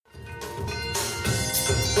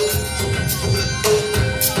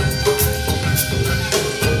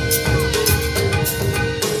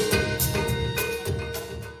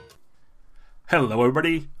Hello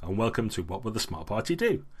everybody, and welcome to What Would the Smart Party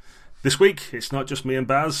Do? This week, it's not just me and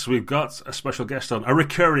Baz, we've got a special guest on, a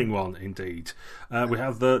recurring one indeed. We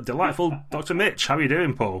have the delightful Dr. Mitch. How are you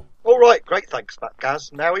doing, Paul? All right, great, thanks,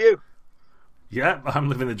 Gaz. And how are you? Yeah, I'm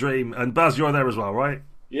living the dream. And Baz, you're there as well, right?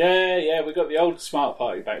 Yeah, we got the old Smart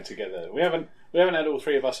Party back together. We haven't had all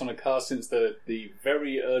three of us on a cast since the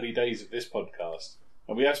very early days of this podcast.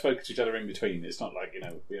 And we have spoken to each other in between. It's not like,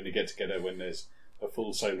 we only get together when there's a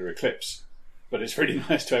full solar eclipse. But it's really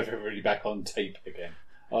nice to have everybody back on tape again.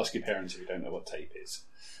 Ask your parents if you don't know what tape is.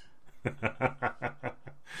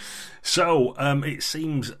 So, it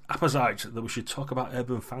seems apposite that we should talk about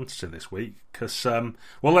urban fantasy this week. Because,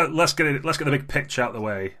 let's get the big picture out of the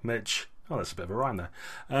way, Mitch. Oh, that's a bit of a rhyme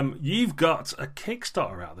there. You've got a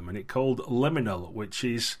Kickstarter out at the minute called Liminal, which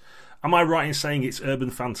is... Am I right in saying it's urban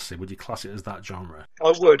fantasy? Would you class it as that genre?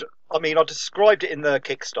 I would. I mean, I described it in the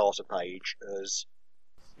Kickstarter page as...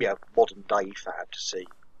 modern day fantasy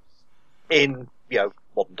in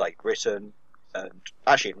modern day Britain, and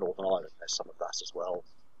actually in Northern Ireland there's some of that as well,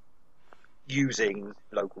 using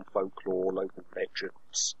local folklore, local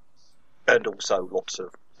legends, and also lots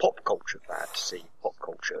of pop culture fantasy, pop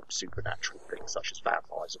culture supernatural things such as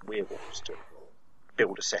vampires and werewolves to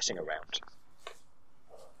build a setting around.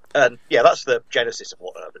 And that's the genesis of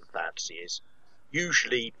what urban fantasy is.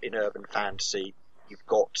 Usually in urban fantasy you've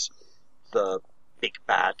got the big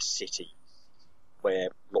bad city where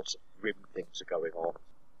lots of grim things are going on.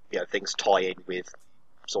 Things tie in with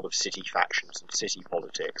sort of city factions and city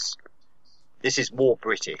politics. This is more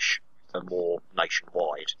British and more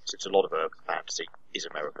nationwide, since a lot of urban fantasy is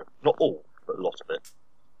American. Not all, but a lot of it.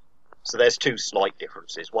 So there's two slight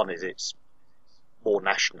differences. One is it's more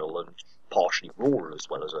national and partially rural as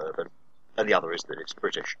well as urban, and the other is that it's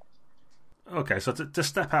British. Okay, so to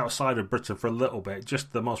step outside of Britain for a little bit,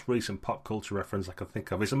 just the most recent pop culture reference I can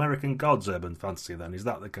think of is American Gods urban fantasy then? Is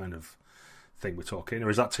that the kind of thing we're talking? Or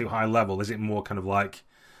is that too high level? Is it more kind of like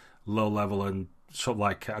low level and sort of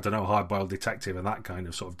like, I don't know, hard-boiled detective and that kind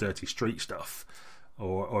of sort of dirty street stuff?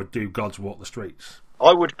 Or do gods walk the streets?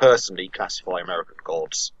 I would personally classify American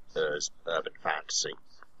Gods as urban fantasy.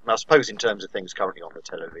 And I suppose in terms of things currently on the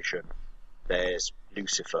television, there's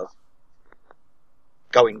Lucifer.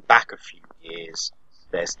 Going back a few years,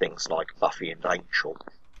 there's things like Buffy and Angel.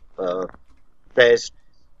 There's,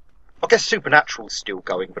 I guess, Supernatural's still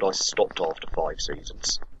going, but I stopped after 5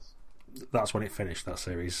 seasons. That's when it finished, that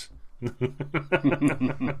series.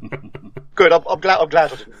 Good. I'm glad I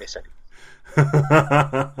didn't miss any.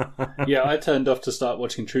 Yeah, I turned off to start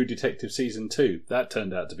watching True Detective season 2. That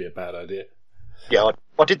turned out to be a bad idea. Yeah,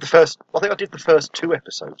 I did the first. I think I did the first 2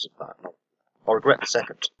 episodes of that. I regret the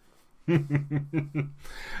second.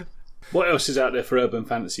 What else is out there for urban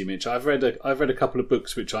fantasy, Mitch? I've read a couple of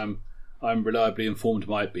books which I'm reliably informed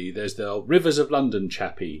might be. There's the Rivers of London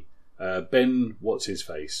chappie, Ben what's his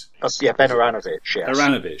face? Ben Aranovich. Yes.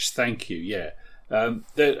 Aranovich, thank you. Yeah. And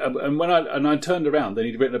when I turned around, then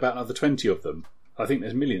he'd written about another 20 of them. I think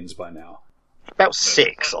there's millions by now. About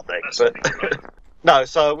 6, I think. But no,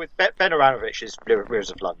 so with Ben Aranovich's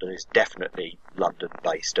Rivers of London is definitely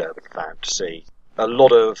London-based urban fantasy. A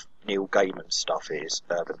lot of Neil Gaiman stuff is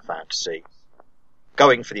urban fantasy.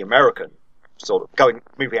 Going for the American,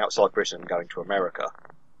 moving outside Britain and going to America.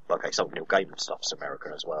 Okay, some of Neil Gaiman stuff's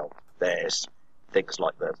American as well. There's things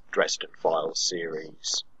like the Dresden Files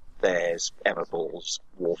series. There's Emma Bull's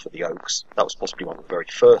War for the Oaks. That was possibly one of the very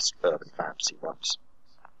first urban fantasy ones.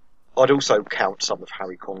 I'd also count some of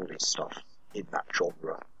Harry Connolly's stuff in that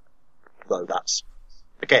genre, though that's,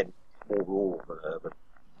 again, more rural than urban.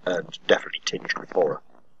 And definitely tinged with horror.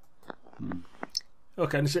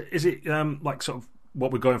 Okay, and is it like sort of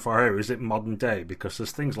what we're going for here? Is it modern day? Because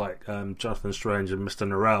there's things like Jonathan Strange and Mr.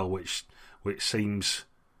 Norrell, which seems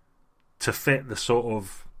to fit the sort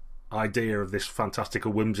of idea of this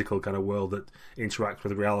fantastical, whimsical kind of world that interacts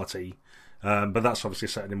with reality. But that's obviously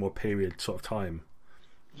set in a more period sort of time.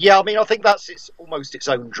 Yeah, I mean, I think it's almost its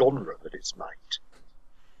own genre that it's made.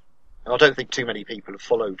 And I don't think too many people have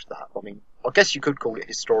followed that. I mean, I guess you could call it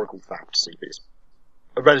historical fantasy, but it's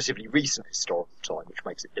a relatively recent historical time, which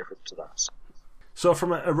makes it different to that. So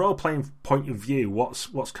from a role-playing point of view, what's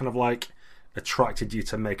kind of like attracted you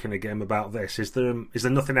to making a game about this? Is there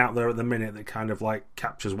nothing out there at the minute that kind of like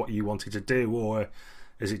captures what you wanted to do, or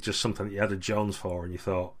is it just something that you had a Jones for and you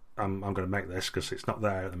thought, I'm going to make this because it's not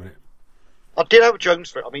there at the minute? I did have a Jones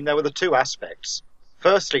for it. I mean, there were the two aspects.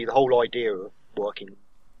 Firstly, the whole idea of working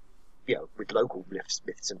with local myths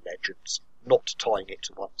and legends, not tying it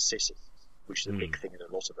to one city, which is a big thing in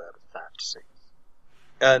a lot of urban fantasy.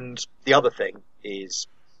 And the other thing is,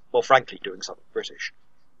 well, frankly, doing something British.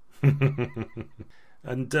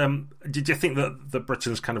 And did you think that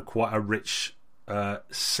Britain's kind of quite a rich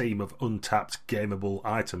seam of untapped gameable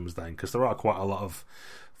items then? Because there are quite a lot of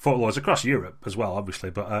folklores across Europe as well, obviously,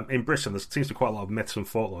 but in Britain there seems to be quite a lot of myths and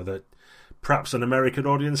folklore that perhaps an American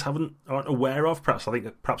audience aren't aware of.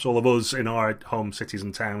 Perhaps all of us in our home cities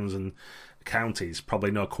and towns and counties probably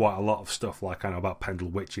know quite a lot of stuff, like I know about Pendle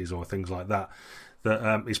witches or things like that,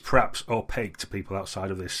 that is perhaps opaque to people outside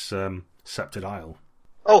of this sceptred isle.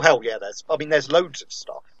 Oh hell yeah, there's loads of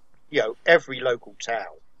stuff. Every local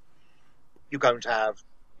town, you're going to have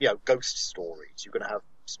ghost stories. You're going to have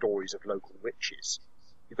stories of local witches.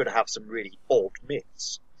 You're going to have some really odd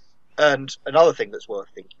myths. And another thing that's worth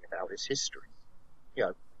thinking about is history.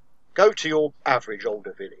 Go to your average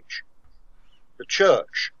older village. The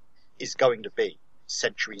church is going to be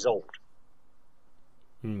centuries old.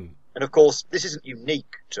 And of course, this isn't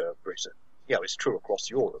unique to Britain. It's true across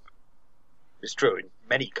Europe. It's true in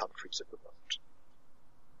many countries of the world.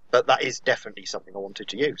 But that is definitely something I wanted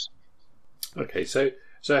to use. Okay, so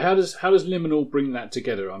how does Liminal bring that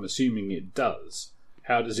together? I'm assuming it does.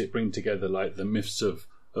 How does it bring together like the myths of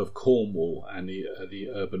Cornwall and the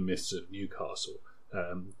urban myths of Newcastle?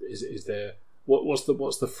 Is there what's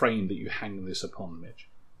the frame that you hang this upon, Mitch?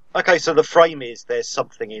 Okay, so the frame is there's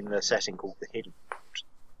something in the setting called the Hidden World,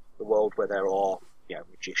 the world where there are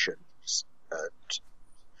magicians and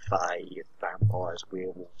fae and vampires,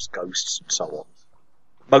 werewolves, ghosts, and so on.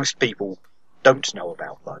 Most people don't know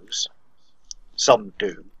about those. Some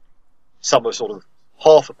do. Some are sort of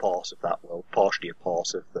half a part of that world, partially a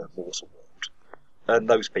part of the mortal world. And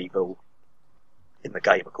those people in the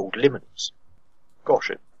game are called Liminals. Gosh,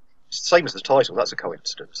 it's the same as the title. That's a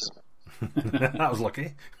coincidence, isn't it? That was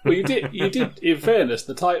lucky. Well, you did. In fairness,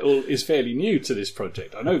 the title is fairly new to this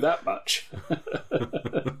project. I know that much.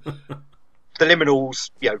 The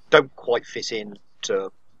Liminals, don't quite fit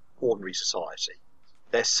into ordinary society.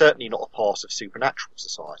 They're certainly not a part of supernatural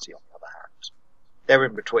society, on the other hand. They're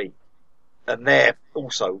in between. And they're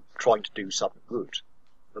also trying to do something good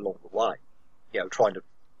along the way. Trying to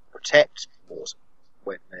protect mortals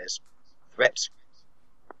when there's threats.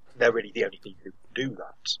 They're really the only people who can do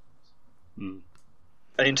that.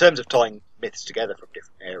 And in terms of tying myths together from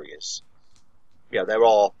different areas, there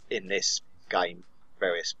are in this game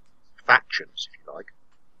various factions, if you like,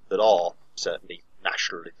 that are certainly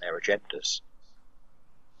national in their agendas.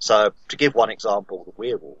 So, to give one example, the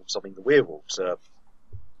werewolves. The werewolves are a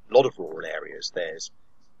lot of rural areas. There's,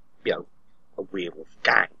 a werewolf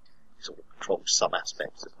gang sort of controls some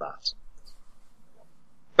aspects of that.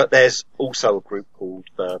 But there's also a group called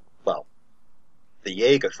the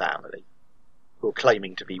Jaeger family, who are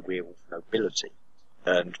claiming to be werewolf nobility,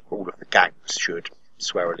 and all of the gangs should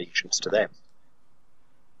swear allegiance to them.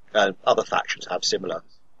 Other factions have similar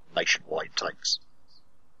nationwide takes.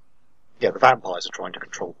 The vampires are trying to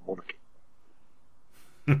control the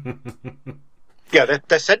monarchy.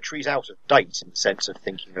 They're centuries out of date in the sense of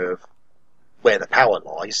thinking of where the power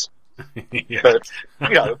lies. Yeah. But,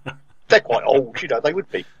 they're quite old, they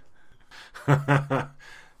would be.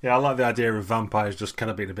 Yeah, I like the idea of vampires just kind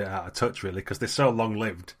of being a bit out of touch, really, because they're so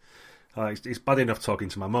long-lived. It's bad enough talking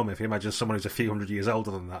to my mum. If you imagine someone who's a few hundred years older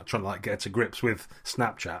than that trying to get to grips with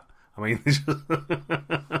Snapchat, it's just...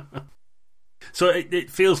 So it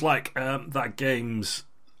feels like that game's...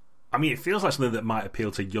 it feels like something that might appeal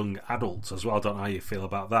to young adults as well. I don't know how you feel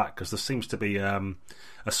about that, because there seems to be a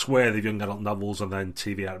swathe of young adult novels and then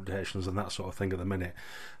TV adaptations and that sort of thing at the minute.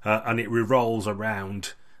 And it revolves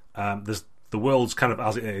around... there's the world's kind of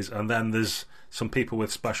as it is, and then there's some people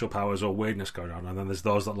with special powers or weirdness going on, and then there's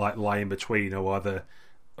those that lie in between, or are the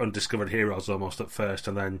undiscovered heroes almost at first,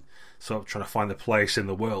 and then sort of trying to find their place in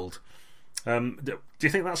the world. Do you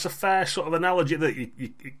think that's a fair sort of analogy that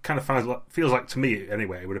it kind of feels like to me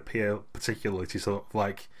anyway? It would appeal particularly to sort of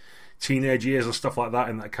like teenage years and stuff like that,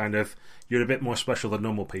 in that kind of you're a bit more special than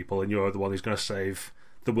normal people, and you're the one who's going to save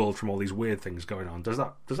the world from all these weird things going on. Does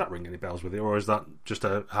that ring any bells with you, or is that just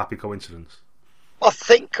a happy coincidence? I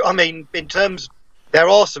think, in terms, there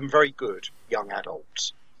are some very good young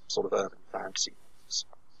adults, sort of urban fantasy ones.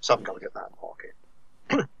 Some going at that market.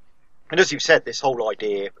 And as you've said, this whole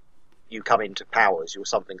idea, you come into powers, you're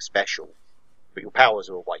something special, but your powers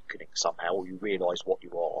are awakening somehow, or you realise what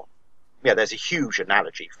you are. There's a huge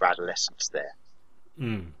analogy for adolescence there.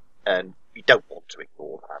 And you don't want to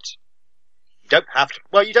ignore that. You don't have to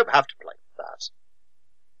play that.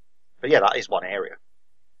 But that is one area.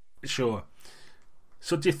 Sure.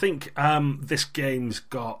 So do you think this game's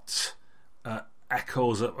got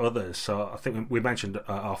echoes of others? So I think we mentioned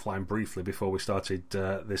offline briefly before we started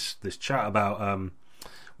this chat about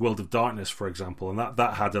World of Darkness, for example, and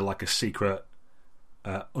that had a secret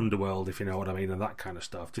underworld, if you know what I mean, and that kind of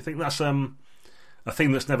stuff. Do you think that's a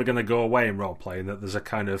thing that's never going to go away in role playing? That there's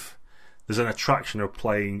an attraction of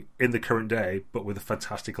playing in the current day, but with the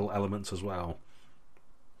fantastical elements as well.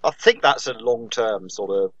 I think that's a long-term sort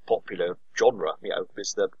of popular genre,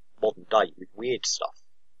 is the modern day with weird stuff.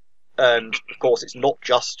 And, of course, it's not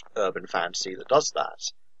just urban fantasy that does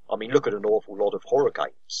that. I mean, look at an awful lot of horror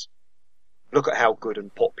games. Look at how good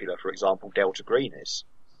and popular, for example, Delta Green is.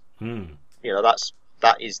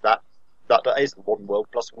 That is the modern world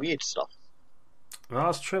plus weird stuff. Well,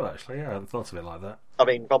 that's true, actually. Yeah, I hadn't thought of it like that. I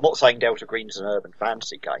mean, I'm not saying Delta Green is an urban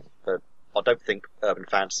fantasy game, but I don't think urban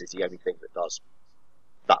fantasy is the only thing that does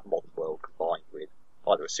that modern world combined with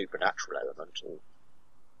either a supernatural element or,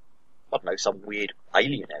 I don't know, some weird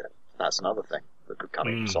alien element. That's another thing that could come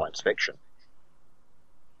into science fiction.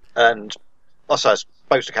 And I was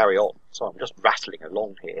supposed to carry on, so I'm just rattling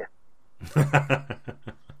along here.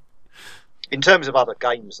 In terms of other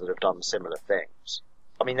games that have done similar things,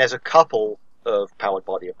 I mean, there's a couple of Powered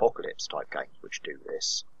by the Apocalypse type games which do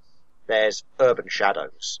this. There's Urban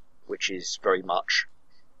Shadows, which is very much,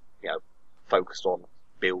 focused on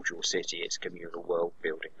build your city, it's communal world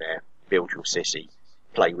building there, build your city,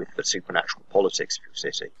 play with the supernatural politics of your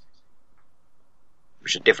city,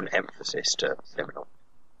 which is a different emphasis to Liminal.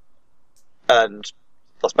 And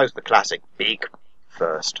I suppose the classic big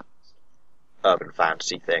first urban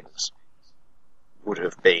fantasy things would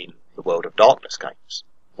have been the World of Darkness games,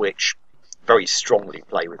 which very strongly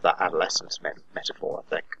play with that adolescence metaphor, I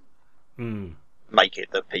think. Make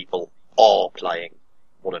it that people are playing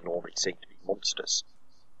what are normally seen to be monsters.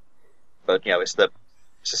 But, it's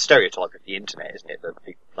a stereotype of the internet, isn't it, that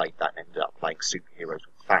people played that and ended up playing superheroes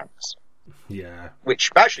with fangs. Yeah.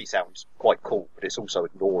 Which actually sounds quite cool, but it's also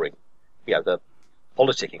ignoring, the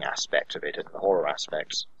politicking aspect of it and the horror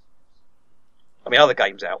aspects. I mean, other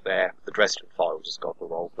games out there, the Dresden Files has got the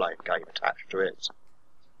role-playing game attached to it.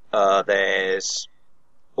 There's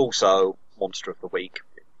also Monster of the Week,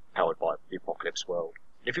 powered by the Apocalypse World.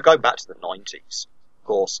 If you go back to the 90s, of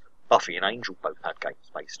course, Buffy and Angel both had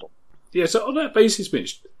games based on. Yeah, so on that basis,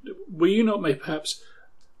 Mitch, were you not perhaps...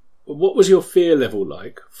 What was your fear level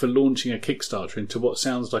like for launching a Kickstarter into what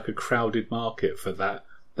sounds like a crowded market for that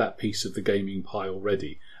piece of the gaming pie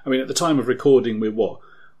already? I mean, at the time of recording, we're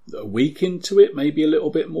a week into it, maybe a little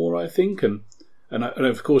bit more, I think, and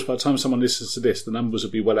of course, by the time someone listens to this, the numbers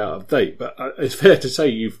will be well out of date. But it's fair to say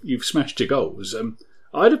you've smashed your goals.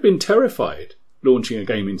 I'd have been terrified launching a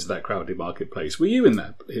game into that crowded marketplace. Were you in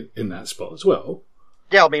that spot as well?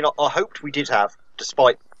 Yeah, I mean, I hoped we did have,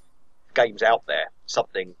 despite games out there,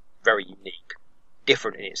 something very unique,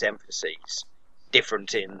 different in its emphases,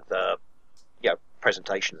 different in the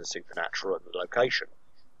presentation of the supernatural and the location.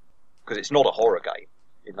 Because it's not a horror game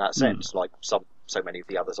in that sense, like so many of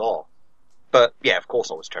the others are. But yeah, of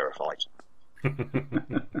course I was terrified. Of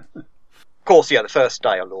course, the first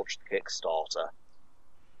day I launched the Kickstarter,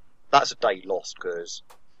 that's a day lost because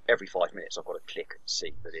every 5 minutes I've got to click and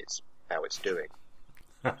see that it's how it's doing.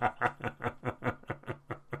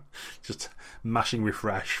 Just mashing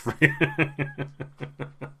refresh.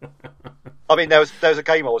 I mean, there was a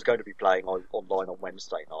game I was going to be playing online on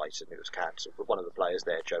Wednesday night, and it was cancelled. But one of the players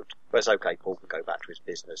there joked, "But it's okay, Paul can go back to his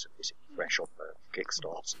business and visit fresh on the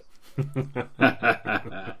Kickstarter."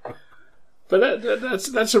 But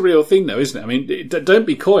that's a real thing, though, isn't it? I mean, don't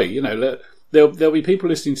be coy. There'll be people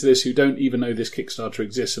listening to this who don't even know this Kickstarter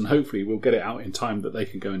exists, and hopefully we'll get it out in time that they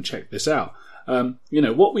can go and check this out.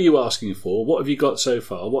 What were you asking for? What have you got so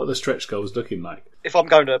far? What are the stretch goals looking like? If I'm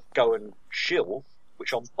going to go and shill,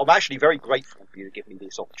 which I'm actually very grateful for you to give me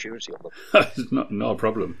this opportunity on the... not a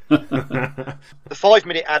problem. The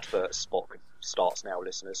 5-minute advert spot starts now,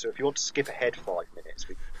 listeners, so if you want to skip ahead 5 minutes...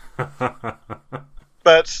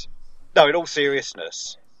 But, no, in all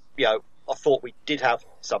seriousness, I thought we did have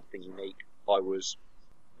something unique. I was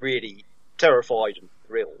really terrified and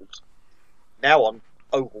thrilled. Now I'm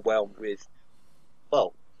overwhelmed with,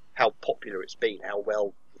 how popular it's been, how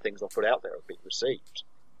well the things I've put out there have been received.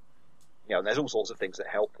 And there's all sorts of things that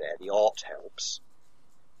help there. The art helps.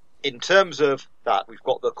 In terms of that, we've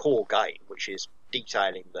got the core game, which is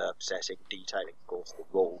detailing the setting, detailing, of course, the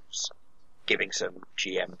rules, giving some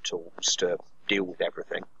GM tools to deal with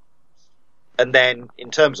everything. And then,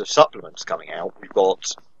 in terms of supplements coming out, we've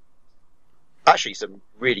got actually some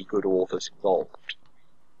really good authors involved.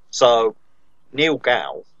 So, Neil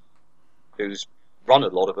Gow, who's run a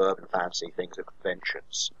lot of urban fantasy things at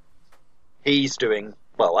conventions, he's doing,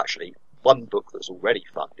 one book that's already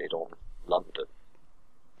funded on London,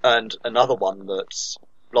 and another one that's,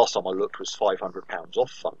 last time I looked, was £500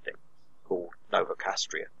 off funding, called Nova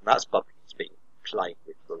Castria. And that's something he's been playing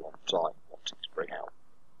with for a long time, wanting to bring out.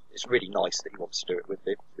 it's really nice that he wants to do it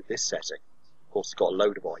with this setting. Of course, he's got a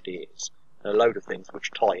load of ideas and a load of things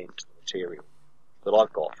which tie into the material that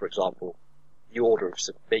I've got. For example, the Order of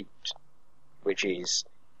St. Bede, which is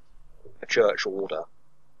a church order,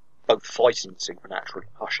 both fighting the supernatural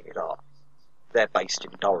and hushing it up. They're based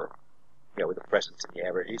in Durham, with a presence in the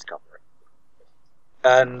area he's covering.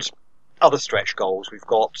 And other stretch goals, we've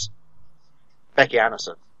got Becky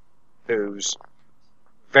Anderson, who's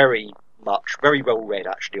very well read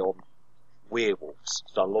actually on werewolves.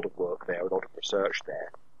 She's done a lot of work there, a lot of research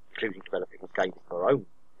there, including developing a game of her own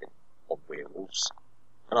on werewolves.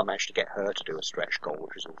 And I managed to get her to do a stretch goal,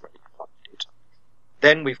 which is already funded.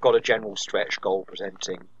 Then we've got a general stretch goal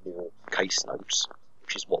presenting more case notes,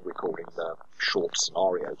 which is what we're calling the short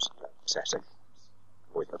scenarios setting,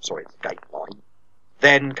 the game line.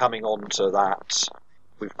 Then coming on to that,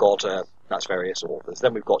 we've got that's various authors.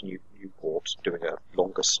 Then we've got Newport doing a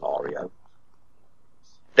longer scenario.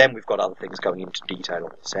 Then we've got other things going into detail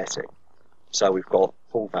on the setting. So we've got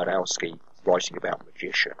Paul Badowski writing about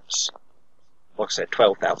magicians. Like I said,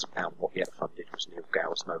 £12,000 what yet funded was Neil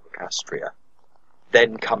Gow's Nova Castria.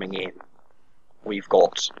 Then coming in, we've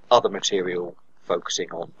got other material focusing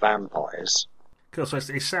on vampires. Cool. So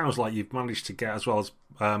it sounds like you've managed to get, as well as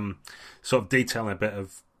sort of detailing a bit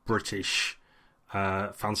of British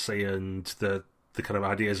fancy and the kind of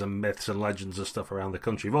ideas and myths and legends and stuff around the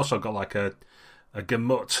country. You've also got like a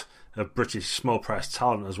gamut of British small press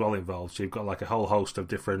talent as well involved. So you've got like a whole host of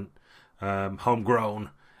different homegrown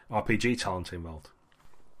RPG talent involved.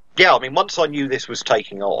 Yeah, I mean, once I knew this was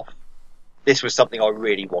taking off, this was something I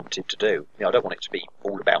really wanted to do. I don't want it to be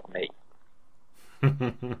all about me.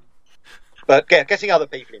 But getting other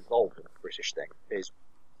people involved in the British thing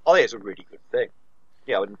I think it's a really good thing.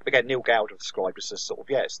 And again, Neil Gowda described us as sort of,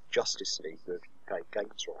 it's the Justice League of UK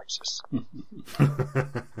games writers.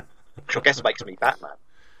 Which I guess makes me Batman.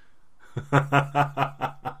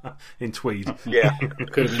 In tweed. Yeah.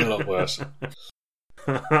 Could have been a lot worse.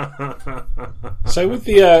 So with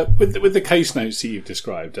the case notes that you've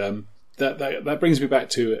described, that brings me back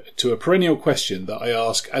to a perennial question that I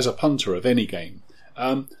ask as a punter of any game.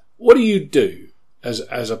 What do you do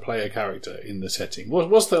as a player character in the setting?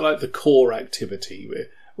 What's the core activity?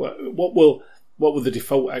 What will the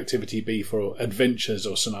default activity be for adventures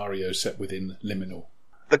or scenarios set within Liminal?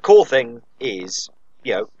 The core thing is,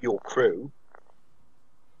 your crew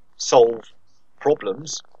solve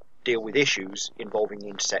problems, deal with issues involving the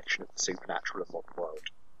intersection of the supernatural and modern world.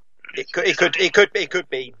 It could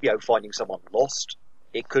be finding someone lost.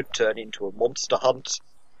 It could turn into a monster hunt.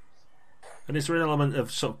 And is there an element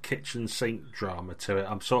of sort of kitchen sink drama to it?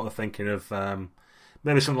 I'm sort of thinking of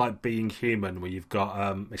maybe something like Being Human, where you've got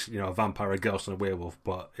a vampire, a ghost, and a werewolf,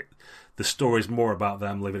 but the story's more about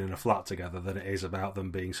them living in a flat together than it is about them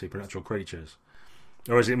being supernatural creatures.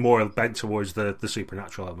 Or is it more bent towards the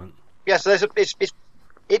supernatural element? Yeah, so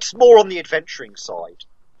it's more on the adventuring side,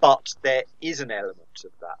 but there is an element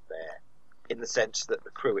of that there, in the sense that the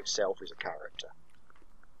crew itself is a character.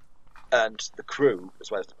 And the crew,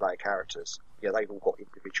 as well as the player characters, they've all got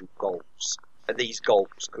individual goals. And these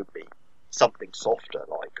goals could be something softer,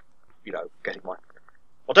 like, getting my...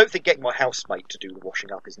 I don't think getting my housemate to do the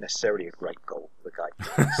washing up is necessarily a great goal for the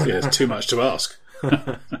game. Yeah, it's too much to ask.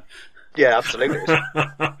 Yeah, absolutely.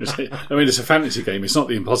 It's a fantasy game. It's not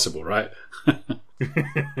the impossible, right?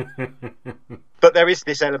 But there is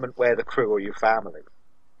this element where the crew are your family.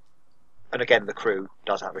 And again, the crew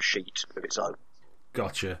does have a sheet of its own.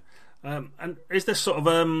 Gotcha. And is there sort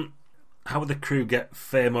of how would the crew get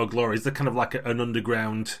fame or glory? Is there kind of like an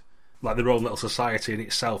underground, like their own little society in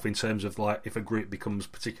itself, in terms of like if a group becomes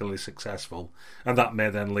particularly successful, and that may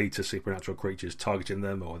then lead to supernatural creatures targeting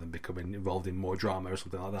them or them becoming involved in more drama or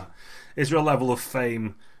something like that? Is there a level of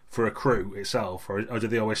fame for a crew itself, or do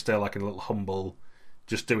they always stay like in a little humble,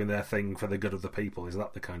 just doing their thing for the good of the people? Is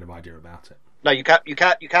that the kind of idea about it? No, you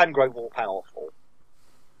can grow more powerful.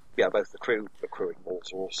 Both the crew accruing more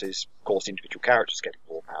resources, of course, individual characters getting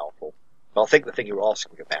more powerful. But I think the thing you're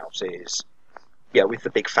asking about is, with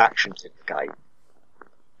the big factions in the game,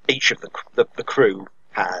 each of the crew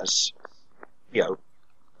has, I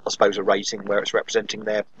suppose, a rating where it's representing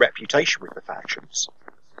their reputation with the factions.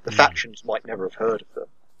 The factions might never have heard of them.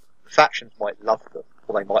 The factions might love them,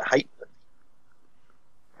 or they might hate them.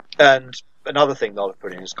 And another thing that I've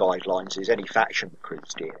put in as guidelines is any faction the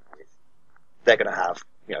crew's dealing with, they're going to have,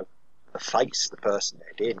 a face, the person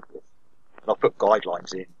they're dealing with. And I've put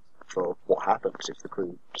guidelines in for what happens if the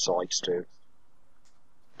crew decides to,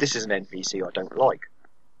 this is an NPC I don't like.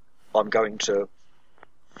 I'm going to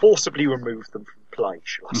forcibly remove them from play,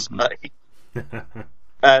 shall I say.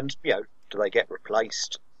 And, do they get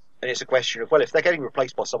replaced? And it's a question of, well, if they're getting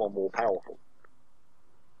replaced by someone more powerful,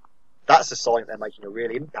 that's a sign they're making a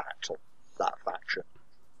real impact on that faction.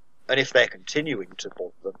 And if they're continuing to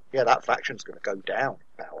bother them, yeah, that faction's going to go down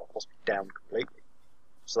in power, possibly down completely.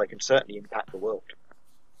 So they can certainly impact the world.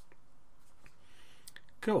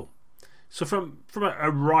 Cool. So from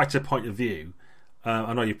a writer point of view,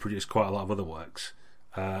 I know you've produced quite a lot of other works,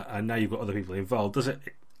 and now you've got other people involved. Does it?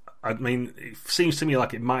 I mean, it seems to me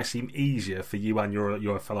like it might seem easier for you and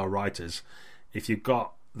your fellow writers if you've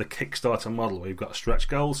got the Kickstarter model where you've got stretch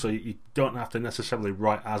goals, so you don't have to necessarily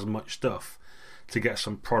write as much stuff to get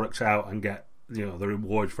some products out and get the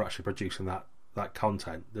reward for actually producing that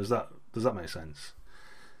content. Does that make sense?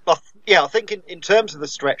 Yeah, I think in terms of the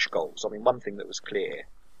stretch goals, I mean, one thing that was clear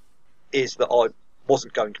is that I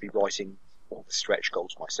wasn't going to be writing all the stretch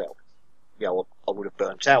goals myself. I would have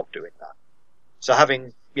burnt out doing that. So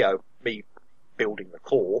having, me building the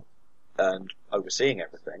core and overseeing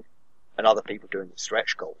everything and other people doing the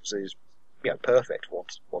stretch goals is, perfect for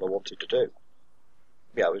what I wanted to do.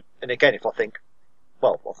 And again, if I think,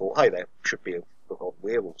 I thought, hey, there should be a book on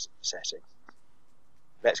werewolves in the setting.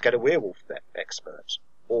 Let's get a werewolf expert.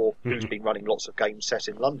 Or who's been running lots of games set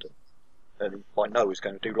in London and I know is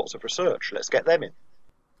going to do lots of research. Let's get them in.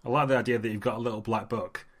 I like the idea that you've got a little black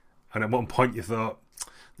book and at one point you thought,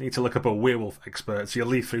 I need to look up a werewolf expert, so you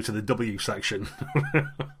leaf through to the W section.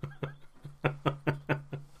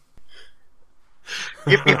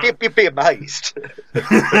 You'd be amazed.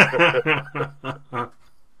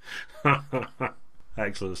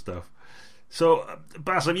 Excellent stuff. So,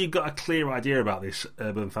 Baz, have you got a clear idea about this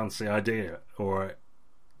urban fantasy idea, or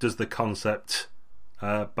does the concept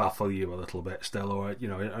baffle you a little bit still, or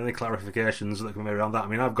any clarifications that can be around that? I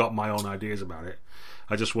mean, I've got my own ideas about it.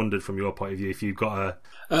 I just wondered from your point of view if you've got a.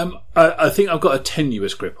 I think I've got a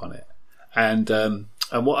tenuous grip on it, and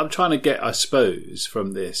what I'm trying to get, I suppose,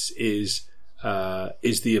 from this is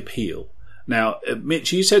the appeal. Now,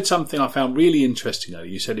 Mitch, you said something I found really interesting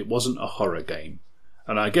earlier. You said it wasn't a horror game,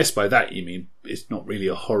 and I guess by that you mean it's not really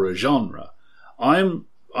a horror genre. I'm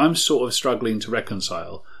sort of struggling to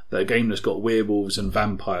reconcile that a game that's got werewolves and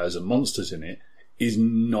vampires and monsters in it is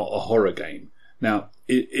not a horror game. Now,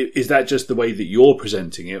 is that just the way that you're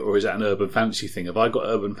presenting it, or is that an urban fantasy thing? Have I got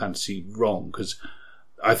urban fantasy wrong? Because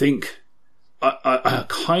I think I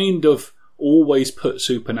kind of always put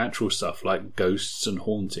supernatural stuff like ghosts and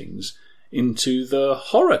hauntings into the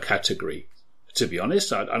horror category, to be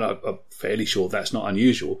honest. I'm fairly sure that's not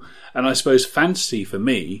unusual. And I suppose fantasy for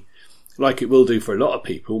me, like it will do for a lot of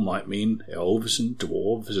people, might mean elves and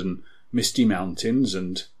dwarves and misty mountains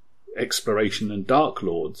and exploration and dark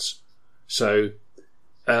lords. So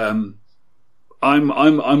I'm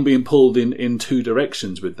being pulled in two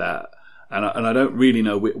directions with that, and I don't really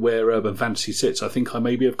know where urban fantasy sits. I think I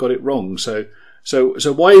maybe have got it wrong. So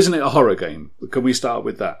why isn't it a horror game? Can we start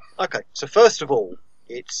with that? Okay, so first of all,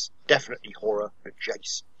 it's definitely horror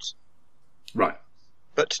adjacent. Right.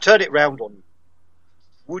 But to turn it round on,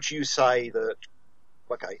 would you say that,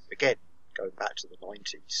 okay, again, going back to the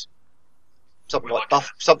 90s, something like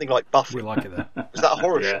Buffy. We like it there. Was that a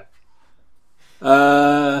horror show?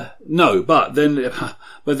 No, but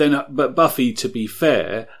Buffy, to be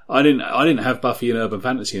fair, I didn't have Buffy in urban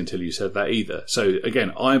fantasy until you said that either. So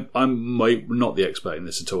again, I'm not the expert in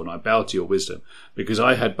this at all, and I bow to your wisdom, because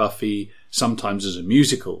I had Buffy sometimes as a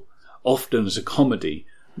musical, often as a comedy,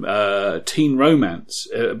 teen romance.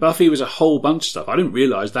 Buffy was a whole bunch of stuff. I didn't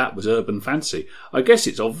realise that was urban fantasy. I guess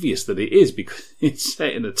it's obvious that it is because it's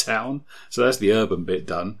set in a town, so that's the urban bit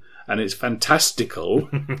done. And it's fantastical.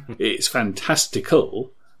 It's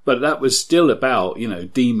fantastical, but that was still about,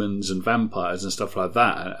 demons and vampires and stuff like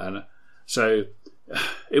that. And so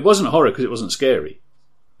it wasn't horror because it wasn't scary,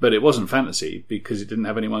 but it wasn't fantasy because it didn't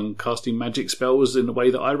have anyone casting magic spells in the way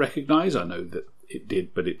that I recognise. I know that it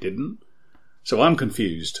did, but it didn't. So I'm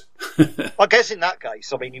confused. I guess in that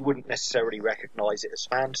case, you wouldn't necessarily recognise it as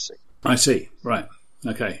fantasy. I see. Right.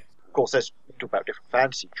 Okay. Of course, we talk about different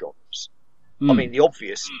fantasy genres. The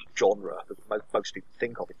obvious genre that most people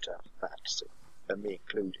think of in terms of fantasy, and me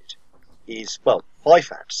included, is, high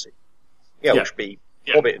fantasy. Which would be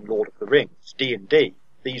Hobbit and Lord of the Rings, D&D.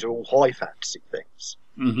 These are all high fantasy things.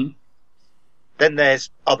 Mm-hmm. Then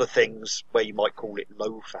there's other things where you might call it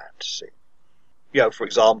low fantasy. For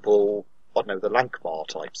example, I don't know, the Lankmar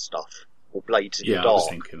type stuff, or Blades in the Dark. Yeah, I was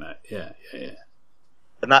thinking that. Yeah.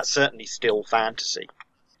 And that's certainly still fantasy.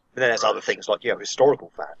 And then there's other things like,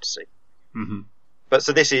 historical fantasy. Mm-hmm. But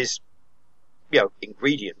so this is,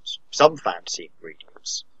 ingredients, some fantasy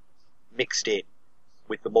ingredients, mixed in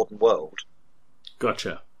with the modern world.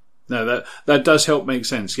 Gotcha. No, that does help make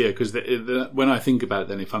sense, yeah, because when I think about it,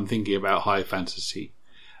 then if I'm thinking about high fantasy,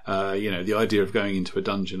 The idea of going into a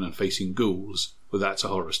dungeon and facing ghouls, well, that's a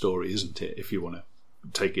horror story, isn't it? If you want to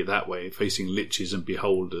take it that way, facing liches and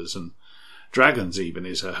beholders and dragons even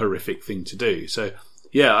is a horrific thing to do. So,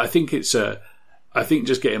 yeah, I think I think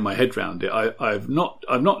just getting my head around it, I've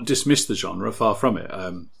not dismissed the genre, far from it.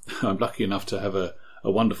 I'm lucky enough to have a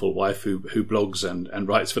wonderful wife who blogs and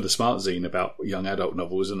writes for the Smart Zine about young adult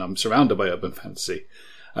novels, and I'm surrounded by urban fantasy.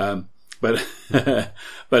 But I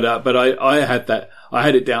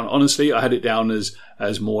had it down, honestly, I had it down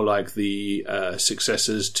as more like the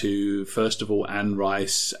successors to, first of all, Anne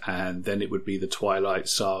Rice, and then it would be the Twilight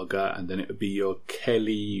Saga, and then it would be your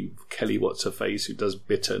Kelly what's-her-face, who does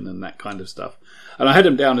Bitten and that kind of stuff. And I had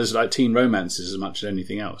them down as like teen romances as much as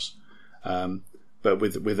anything else. But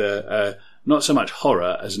with a not so much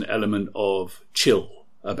horror as an element of chill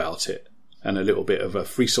about it, and a little bit of a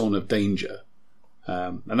frisson of danger.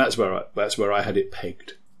 And that's where I had it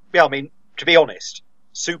pegged. Yeah, I mean, to be honest,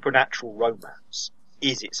 supernatural romance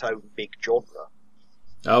is its own big genre.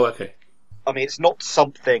 Oh, okay. I mean, it's not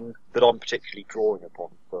something that I'm particularly drawing upon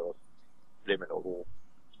for Liminal or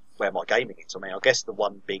where my gaming is. I mean, I guess the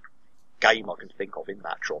one big game I can think of in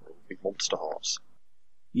that genre would be Monster Hearts.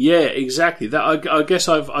 Yeah, exactly. That I guess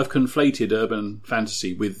I've conflated urban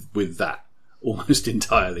fantasy with that almost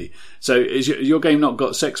entirely. So is your game not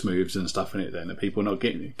got sex moves and stuff in it then? Are people not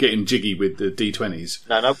getting jiggy with the D20s?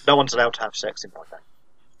 No one's allowed to have sex in my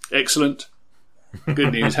game. Excellent.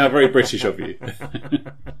 Good news. How very British of you.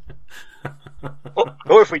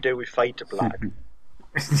 Or if we do, we fade to black.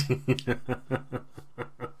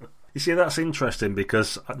 You see, that's interesting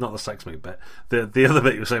because, not the sex move bit, the other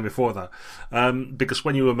bit you were saying before that, because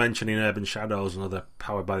when you were mentioning Urban Shadows and other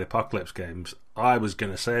Powered by the Apocalypse games, I was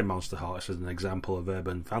going to say Monster Hearts as an example of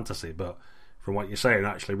urban fantasy, but from what you're saying,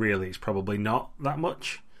 actually, really, it's probably not that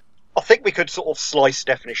much. I think we could sort of slice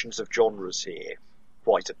definitions of genres here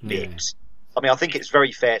quite a bit. Yeah. I mean, I think it's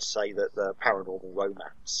very fair to say that the paranormal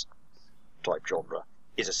romance type genre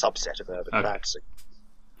is a subset of urban fantasy.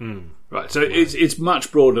 Right, so it's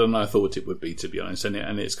much broader than I thought it would be, to be honest, and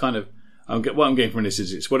it's kind of what I'm getting from this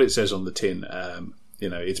is it's what it says on the tin.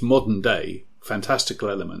 It's modern day fantastical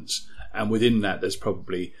elements, and within that there's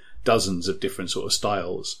probably dozens of different sort of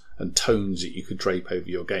styles and tones that you could drape over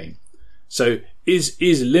your game. So is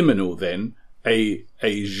Liminal then a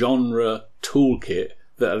genre toolkit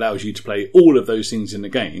that allows you to play all of those things in the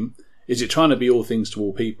game? Is it trying to be all things to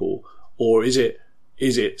all people, or is it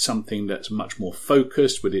something that's much more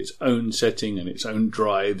focused with its own setting and its own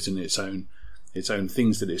drives and its own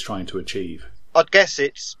things that it's trying to achieve? I'd guess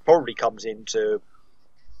it probably comes into,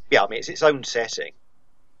 it's its own setting.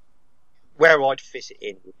 Where I'd fit it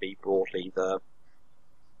in would be broadly the,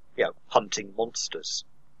 hunting monsters,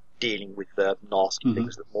 dealing with the nasty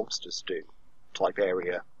things that monsters do type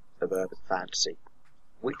area of urban fantasy,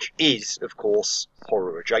 which is, of course,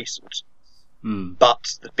 horror adjacent.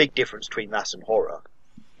 But the big difference between that and horror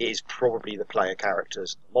is probably the player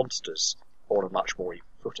characters and monsters on a much more even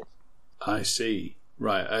footing. I see.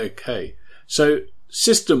 Right, okay. So,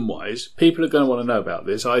 system-wise, people are going to want to know about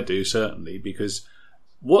this. I do, certainly, because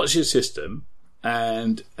what's your system?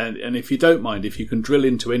 And if you don't mind, if you can drill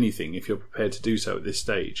into anything, if you're prepared to do so at this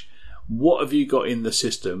stage, what have you got in the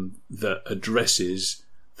system that addresses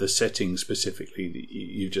the setting specifically that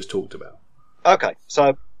you just talked about? Okay,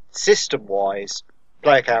 so system-wise,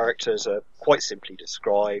 player characters are quite simply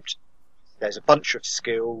described. There's a bunch of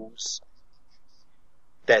skills,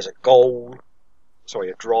 there's a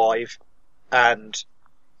drive, and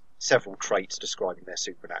several traits describing their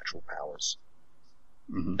supernatural powers.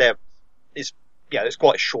 There's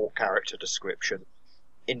quite a short character description.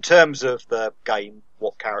 In terms of the game,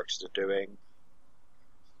 what characters are doing,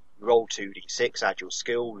 roll 2d6, add your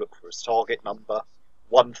skill, look for a target number.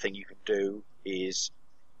 One thing you can do is,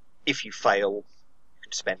 if you fail, you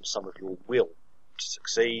can spend some of your will to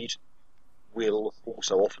succeed. Will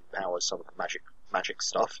also often powers some of the magic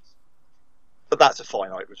stuff. But that's a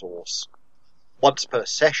finite resource. Once per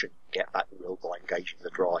session, you get that will by engaging the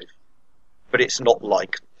drive. But it's not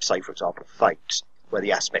like, say, for example, Fate, where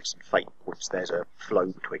the aspects in Fate points, there's a flow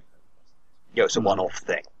between them. It's a one-off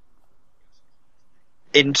thing.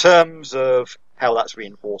 In terms of how that's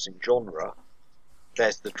reinforcing genre,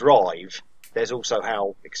 there's the drive. There's also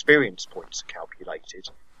how experience points are calculated,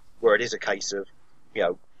 where it is a case of,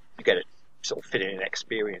 you get to sort of fit in an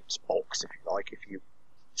experience box, if you like. If you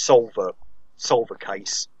solve a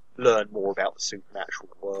case, learn more about the supernatural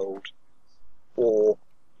world, or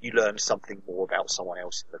you learn something more about someone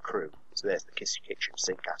else in the crew. So there's the kitchen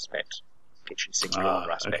sink aspect, kitchen sink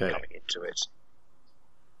aspect coming into it.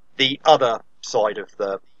 The other side of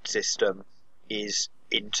the system is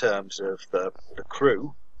in terms of the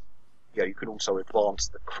crew. you can also advance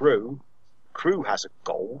the crew. The crew has a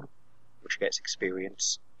goal, which gets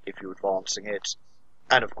experience if you're advancing it.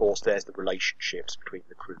 And of course, there's the relationships between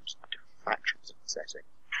the crews and the different factions in the setting.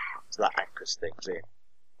 So that anchors things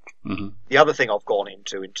in. Mm-hmm. The other thing I've gone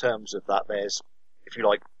into in terms of that, there's, if you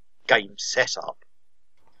like, game setup,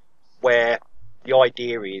 where the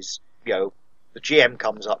idea is, the GM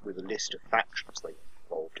comes up with a list of factions they want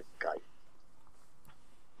involved in the game.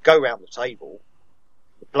 Go round the table,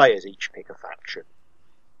 the players each pick a faction,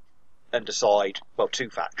 and decide, two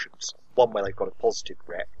factions. One where they've got a positive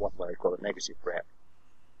rep, one where they've got a negative rep.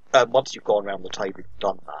 Once you've gone around the table and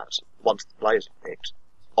done that, once the players have picked,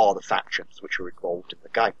 are the factions which are involved in the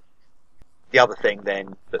game. The other thing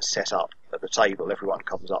then that's set up at the table, everyone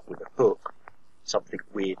comes up with a hook, something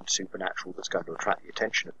weird and supernatural that's going to attract the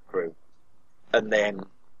attention of the crew. And then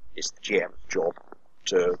it's the GM's job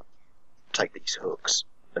to take these hooks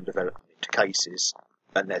and develop them into cases,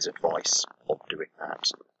 and there's advice on doing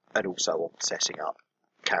that, and also on setting up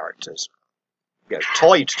characters,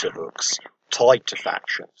 tied to hooks, tied to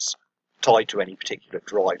factions, tied to any particular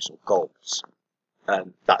drives or goals.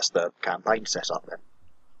 And that's the campaign setup then.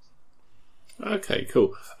 Okay,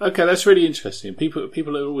 cool. Okay, that's really interesting.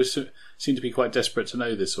 People always seem to be quite desperate to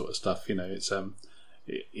know this sort of stuff. It's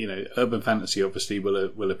urban fantasy obviously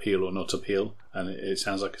will appeal or not appeal, and it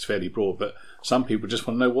sounds like it's fairly broad. But some people just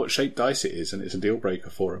want to know what shape dice it is, and it's a deal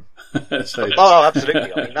breaker for them. Oh,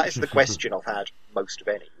 absolutely. I mean, that is the question I've had most of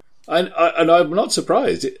any. And I'm not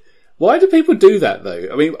surprised. Why do people do that though?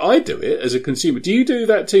 I mean, I do it as a consumer. Do you do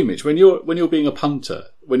that too, Mitch? When you're being a punter,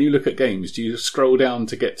 when you look at games, do you scroll down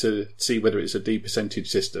to get to see whether it's a D percentage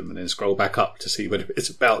system, and then scroll back up to see whether it's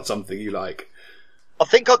about something you like? I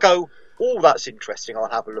think I'll go, that's interesting, I'll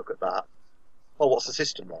have a look at that. Well, what's the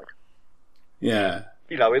system like? Yeah.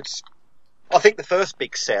 I think the first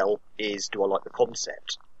big sell is, do I like the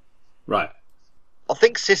concept? Right. I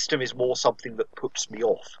think system is more something that puts me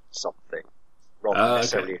off something, rather than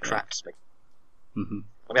necessarily attracts me. Mm-hmm.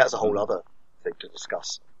 I mean, that's a whole other thing to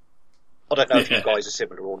discuss. I don't know if you guys are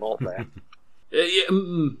similar or not there.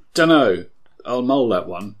 Don't know. I'll mull that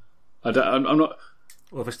one. I'm not...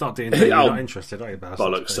 Well, if it's not D&D, you're not interested, are you, Baz?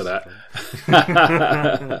 Bollocks to that.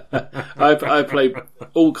 I play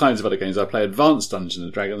all kinds of other games. I play Advanced Dungeons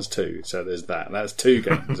and Dragons too, so there's that. That's 2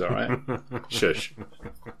 games, alright? Shush.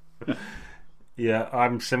 Yeah,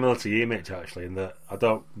 I'm similar to you, Mitch, actually, in that I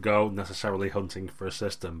don't go necessarily hunting for a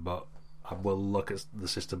system, but I will look at the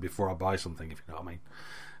system before I buy something, if you know what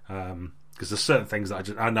I mean. Because there's certain things that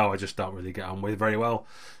I just don't really get on with very well,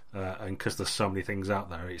 and because there's so many things out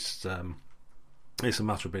there, it's a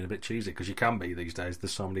matter of being a bit cheesy, because you can be these days.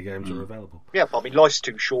 There's so many games that are available. Yeah, but I mean, life's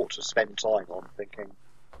too short to spend time on thinking,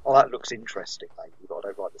 that looks interesting, maybe, but I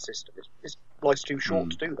don't like the system. Life's too short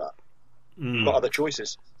to do that. You've got other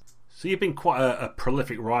choices. So you've been quite a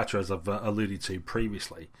prolific writer, as I've alluded to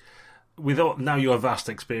previously. With now your vast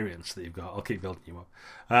experience that you've got, I'll keep building you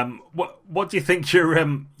up. What do you think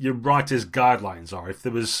your writer's guidelines are? If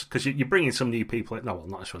there was, because you're bringing some new people, not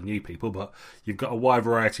necessarily new people, but you've got a wide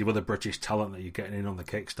variety of other British talent that you're getting in on the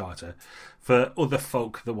Kickstarter. For other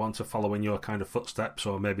folk that want to follow in your kind of footsteps,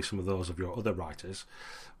 or maybe some of those of your other writers,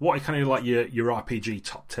 what are kind of like your RPG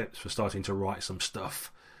top tips for starting to write some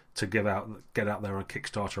stuff to get out there on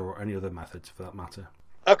Kickstarter or any other methods for that matter?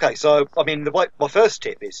 Okay, so I mean, my first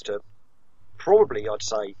tip is to probably, I'd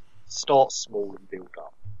say, start small and build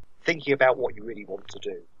up. Thinking about what you really want to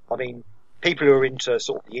do. I mean, people who are into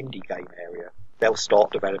sort of the indie game area, they'll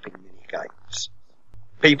start developing mini games.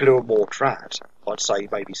 People who are more trad, I'd say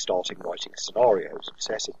maybe starting writing scenarios and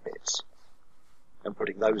setting bits and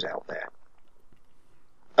putting those out there.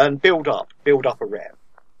 And build up a rep.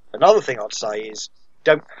 Another thing I'd say is,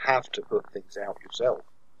 don't have to put things out yourself.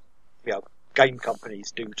 Game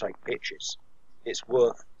companies do take pitches. It's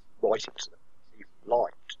worth writing to them if you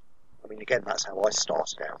liked. I mean, again, that's how I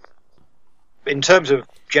started out. But in terms of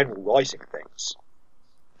general writing things,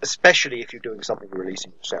 especially if you're doing something you're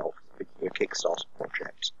releasing yourself, a Kickstarter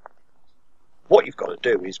project, what you've got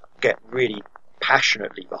to do is get really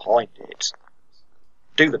passionately behind it.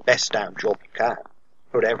 Do the best damn job you can.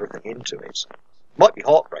 Put everything into it. Might be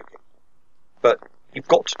heartbreaking, but you've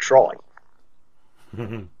got to try.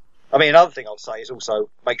 I mean, another thing I'll say is also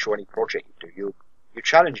make sure any project you do, you're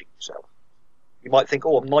challenging yourself. You might think,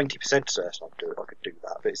 I'm 90% certain I could do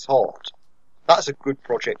that, but it's hard. That's a good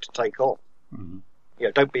project to take on. Mm-hmm.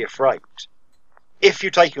 Don't be afraid. If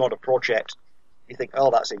you're taking on a project, you think,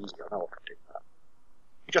 that's easy, I know I can do that.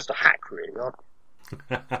 You're just a hack, really, aren't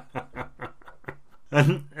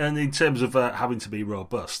you? And in terms of having to be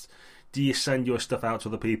robust, do you send your stuff out to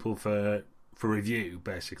other people for for review,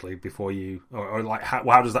 basically, before you, or like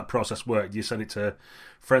how does that process work? Do you send it to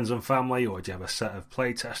friends and family, or do you have a set of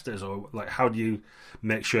play testers, or like how do you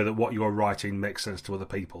make sure that what you're writing makes sense to other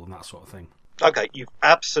people and that sort of thing? Okay, you've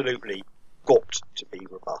absolutely got to be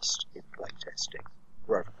robust in playtesting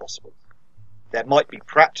wherever possible. There might be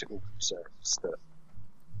practical concerns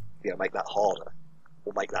that make that harder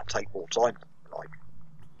or make that take more time than you like.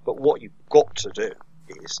 But what you've got to do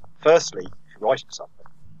is, firstly, if you're writing something,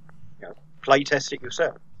 playtest it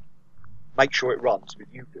yourself. Make sure it runs with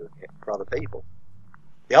you doing it for other people.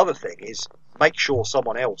 The other thing is, make sure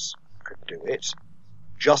someone else can do it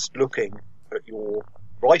just looking at your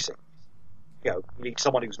writing. You need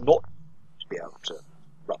someone who's not to be able to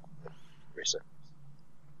run research.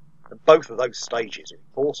 And both of those stages are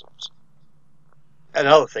important. And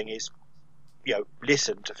another thing is,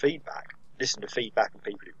 listen to feedback. Listen to feedback from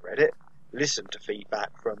people who've read it. Listen to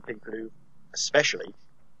feedback from people who've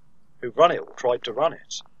run it or tried to run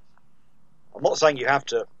it. I'm not saying you have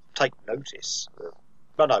to take notice.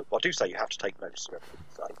 No, I do say you have to take notice of everything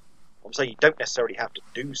they say. I'm saying you don't necessarily have to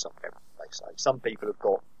do something they say. Some people have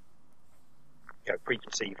got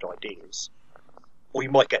preconceived ideas, or you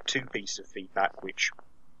might get two pieces of feedback which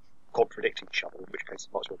contradict each other, in which case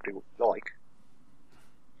you might as well do what you like.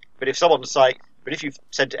 But if you've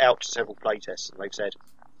sent it out to several playtests and they've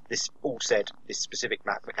said this specific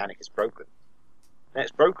map mechanic is broken, then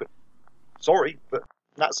it's broken. Sorry, but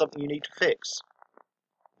that's something you need to fix.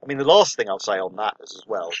 I mean, the last thing I'll say on that is as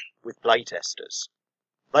well, with playtesters,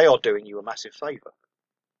 they are doing you a massive favour.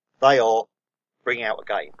 They are bringing out a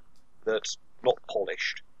game that's not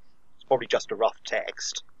polished. It's probably just a rough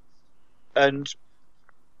text. And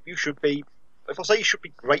you should be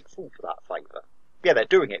grateful for that favour. Yeah, they're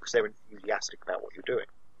doing it because they're enthusiastic about what you're doing.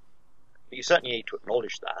 But you certainly need to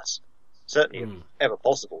acknowledge that. Certainly, if ever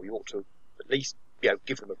possible, you ought to at least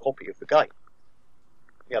give them a copy of the game.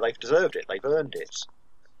 They've deserved it. They've earned it.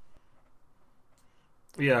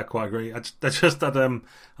 Yeah, I quite agree. I just had a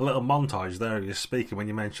little montage there of you speaking when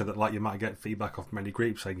you mentioned that you might get feedback off many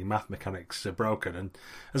groups saying your math mechanics are broken. And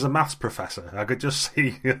as a maths professor, I could just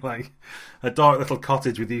see a dark little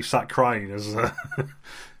cottage with you sat crying as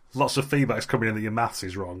lots of feedback's coming in that your maths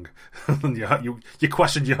is wrong, and you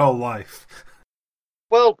questioned your whole life.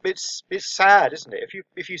 Well, it's sad, isn't it?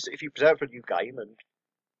 If you present a new game and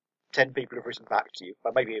 10 people have written back to you,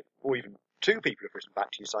 or even 2 people have written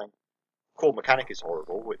back to you saying core mechanic is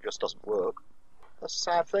horrible, it just doesn't work. That's a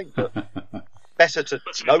sad thing, but better to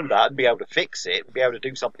know that and be able to fix it and be able to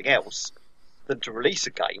do something else than to release a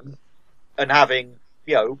game and having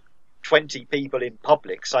 20 people in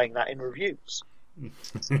public saying that in reviews.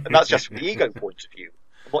 And that's just from the ego point of view.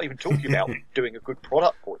 I'm not even talking about doing a good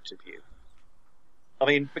product point of view. I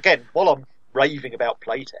mean, again, while I'm raving about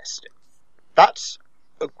playtesting, that's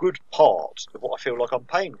a good part of what I feel like I'm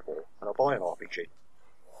paying for when I buy an RPG.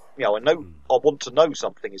 I want to know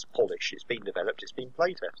something is polished, it's been developed, it's been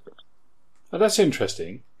playtested. Well, that's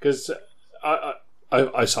interesting, because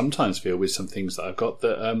I sometimes feel with some things that I've got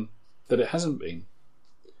that it hasn't been.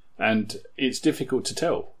 And it's difficult to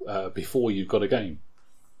tell before you've got a game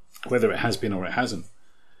whether it has been or it hasn't.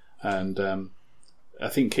 And I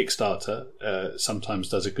think Kickstarter sometimes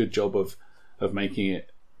does a good job of making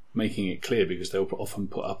it clear, because they'll often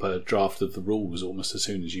put up a draft of the rules almost as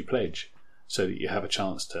soon as you pledge, so that you have a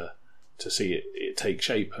chance to see it take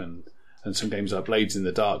shape. And some games like Blades in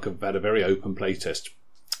the Dark have had a very open playtest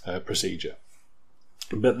procedure.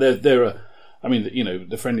 But there are,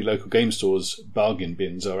 the friendly local game stores bargain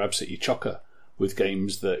bins are absolutely chocker with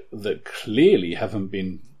games that clearly haven't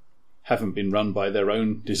been run by their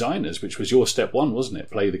own designers, which was your step one, wasn't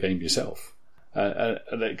it? Play the game yourself. And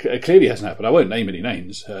it clearly hasn't happened. I won't name any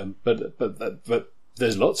names, but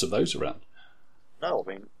there's lots of those around. No,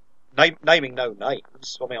 naming no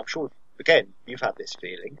names. I'm sure, again, you've had this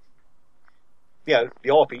feeling. The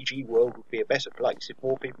RPG world would be a better place if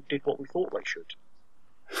more people did what we thought they should.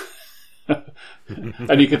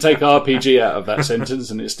 And you could take RPG out of that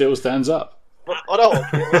sentence and it still stands up. I know.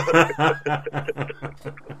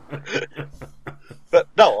 But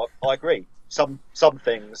no, I agree. Some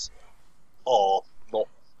things are not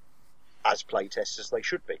as playtest as they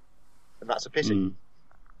should be, and that's a pity.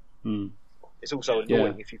 It's also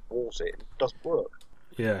annoying if you've bought it and it doesn't work.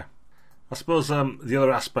 Yeah. I suppose the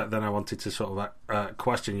other aspect then I wanted to sort of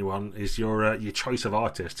question you on is your choice of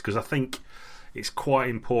artist, because I think it's quite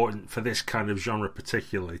important for this kind of genre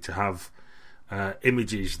particularly to have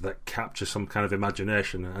images that capture some kind of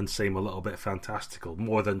imagination and seem a little bit fantastical,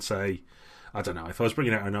 more than, say, I don't know, if I was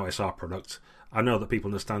bringing out an OSR product, I know that people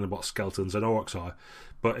understand what skeletons and orcs are,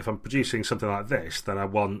 but if I'm producing something like this, then I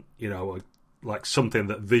want, like something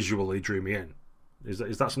that visually drew me in. Is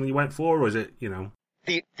that something you went for, or is it,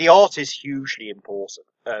 The art is hugely important,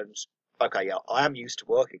 and okay, yeah, I am used to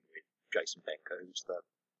working with Jason Benker, who's the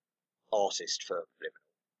artist for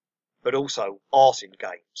Liminal, but also art in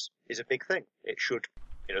games is a big thing. It should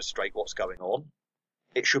illustrate what's going on.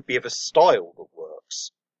 It should be of a style that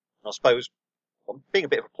works. And I suppose I'm being a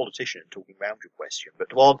bit of a politician and talking around your question, but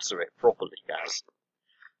to answer it properly, as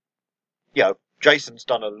Jason's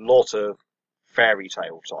done a lot of fairy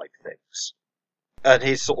tale type things, and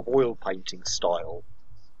his sort of oil painting style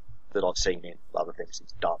that I've seen in other things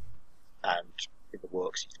he's done and in the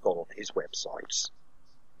works he's got on his websites,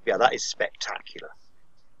 that is spectacular,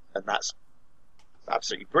 and that's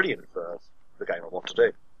absolutely brilliant for the game I want to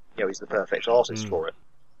do. He's the perfect artist for it.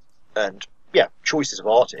 And choices of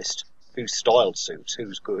artist, whose style suits,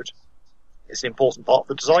 who's good, it's an important part of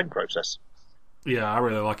the design process. Yeah, I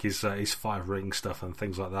really like his 5-ring stuff and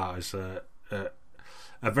things like that. He's a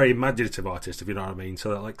very imaginative artist, if you know what I mean. So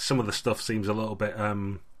that, like, some of the stuff seems a little bit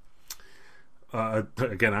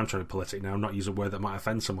again, I'm trying to be politic now, I'm not using a word that might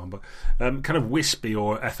offend someone, but kind of wispy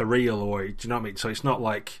or ethereal, or, do you know what I mean? So it's not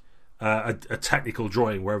like a technical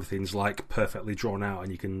drawing where everything's like perfectly drawn out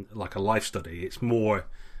and you can, like a life study. It's more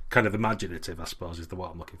kind of imaginative, I suppose, is the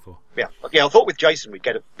what I'm looking for. Yeah, I thought with Jason we'd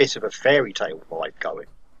get a bit of a fairy tale vibe going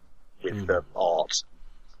with the art.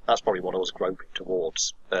 That's probably what I was groping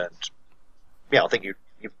towards, and I think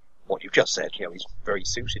what you've just said, he's very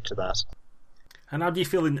suited to that. And how do you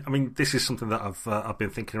feel this is something that I've been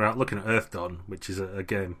thinking about, looking at Earth Dawn, which is a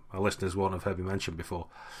game our listeners won't have heard me mention before.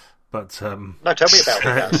 But no, tell me about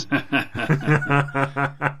it,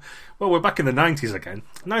 guys. Well, we're back in the 90s again.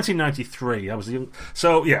 1993, I was young.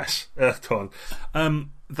 So, yes, Earth Dawn.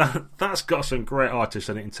 That's got some great artists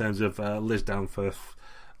in it in terms of Liz Danforth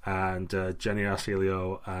and Jenny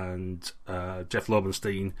Arcelio and Jeff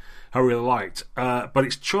Lobenstein, who I really liked. But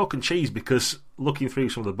it's chalk and cheese, because looking through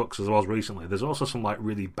some of the books as well as recently, there's also some like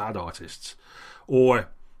really bad artists, or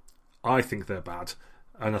I think they're bad.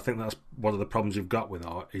 And I think that's one of the problems you've got with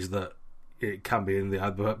art, is that it can be in the eye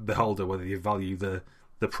of the beholder whether you value the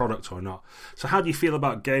product or not. So how do you feel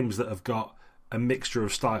about games that have got a mixture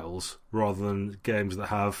of styles rather than games that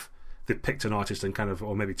they've picked an artist and kind of,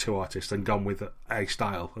 or maybe two artists, and gone with a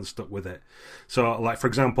style and stuck with it? So, like, for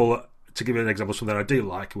example, to give you an example, something I do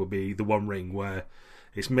like would be The One Ring, where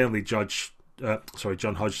it's mainly John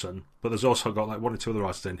Hodgson, but there's also got like one or two other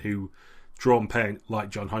artists in who draw and paint like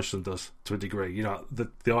John Hodgson does to a degree.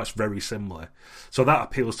 The art's very similar, so that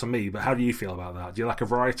appeals to me. But how do you feel about that? Do you like a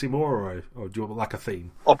variety more, or do you like a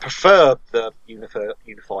theme? I prefer the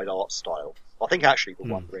unified art style. I think actually The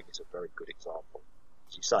One Ring is a very good example.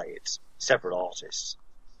 As you say, it's several artists,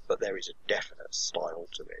 but there is a definite style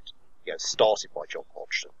to it. Started by John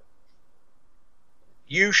Hodgson.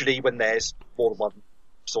 Usually when there's more than one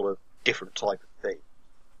sort of different type of thing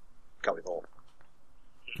going on,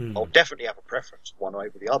 I'll definitely have a preference for one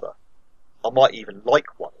over the other. I might even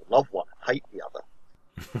like one or love one and hate the other.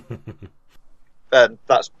 And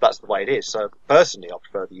that's the way it is. So personally, I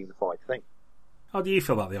prefer the unified thing. How do you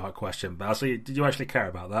feel about the art question, Baz? Did you actually care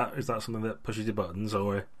about that? Is that something that pushes your buttons,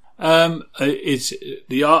 or? It's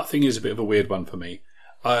the art thing is a bit of a weird one for me.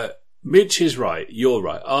 Mitch is right. You're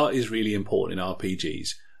right. Art is really important in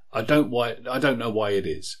RPGs. I don't know why it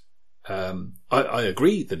is. I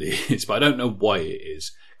agree that it is, but I don't know why it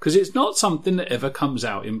is, because it's not something that ever comes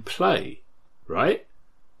out in play, right?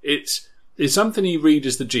 It's something you read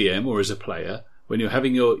as the GM or as a player when you're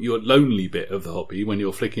having your lonely bit of the hobby, when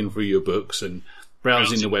you're flicking through your books and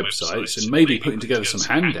browsing the websites and maybe putting together some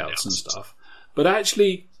handouts and stuff. But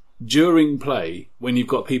actually, during play, when you've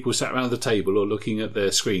got people sat around the table or looking at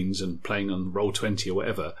their screens and playing on Roll20 or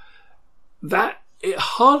whatever, that it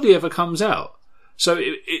hardly ever comes out. So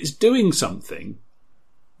it's doing something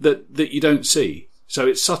that you don't see. So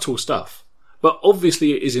it's subtle stuff. But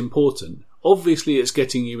obviously it is important. Obviously it's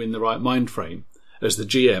getting you in the right mind frame as the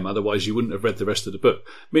GM, otherwise you wouldn't have read the rest of the book.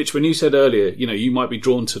 Mitch, when you said earlier, you might be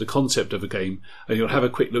drawn to the concept of a game and you'll have a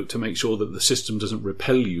quick look to make sure that the system doesn't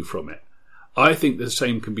repel you from it. I think the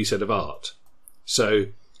same can be said of art. So,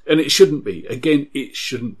 and it shouldn't be. Again, it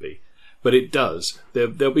shouldn't be. But it does.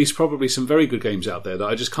 There'll be probably some very good games out there that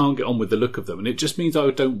I just can't get on with the look of them. And it just means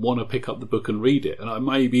I don't want to pick up the book and read it. And I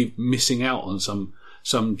may be missing out on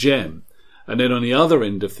some gem. And then on the other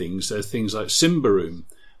end of things, there's things like Symbaroum,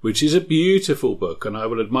 which is a beautiful book. And I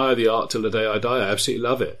will admire the art till the day I die. I absolutely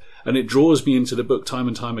love it. And it draws me into the book time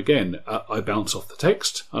and time again. I bounce off the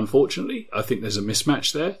text, unfortunately. I think there's a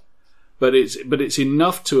mismatch there. But it's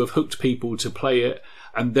enough to have hooked people to play it.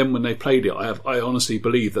 And then when they played it, I honestly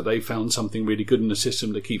believe that they found something really good in the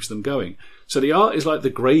system that keeps them going. So the art is like the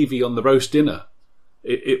gravy on the roast dinner.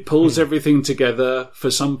 It pulls everything together.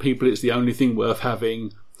 For some people, it's the only thing worth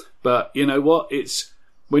having. But you know what? It's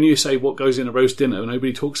when you say what goes in a roast dinner,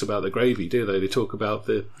 nobody talks about the gravy, do they? They talk about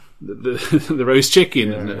the roast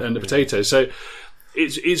chicken and the potatoes. So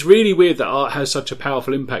it's really weird that art has such a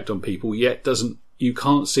powerful impact on people, yet you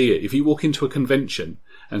can't see it. If you walk into a convention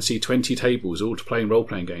and see 20 tables all playing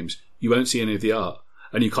role-playing games, you won't see any of the art,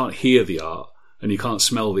 and you can't hear the art, and you can't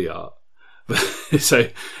smell the art. So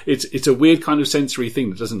it's a weird kind of sensory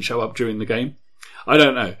thing that doesn't show up during the game. I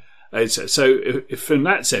don't know. If in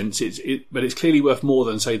that sense, but it's clearly worth more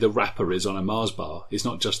than, say, the wrapper is on a Mars bar. It's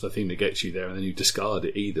not just the thing that gets you there and then you discard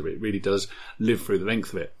it either. It really does live through the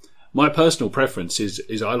length of it. My personal preference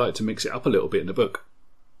is I like to mix it up a little bit in the book.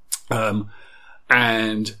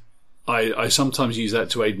 And I sometimes use that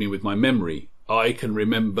to aid me with my memory. I can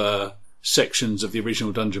remember sections of the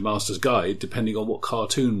original Dungeon Master's Guide depending on what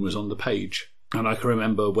cartoon was on the page. And I can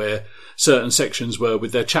remember where certain sections were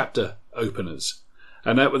with their chapter openers.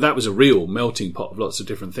 And that was a real melting pot of lots of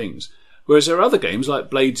different things. Whereas there are other games like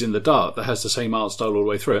Blades in the Dark that has the same art style all the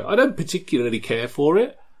way through it. I don't particularly care for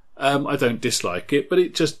it. I don't dislike it, but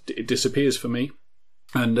it disappears for me.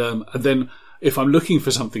 And then if I'm looking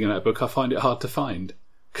for something in that book, I find it hard to find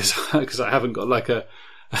because I haven't got like a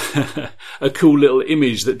cool little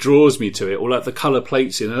image that draws me to it, or like the colour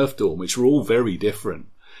plates in Earthdawn, which are all very different.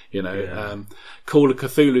 You know, Call of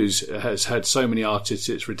Cthulhu's has had so many artists,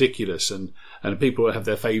 it's ridiculous, and people have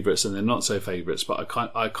their favourites and they're not so favourites. But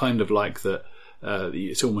I kind of like that.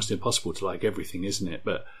 It's almost impossible to like everything, isn't it?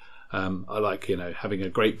 But I like, having a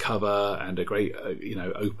great cover and a great,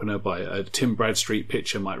 opener by a Tim Bradstreet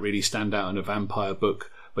picture might really stand out in a vampire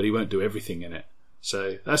book, but he won't do everything in it.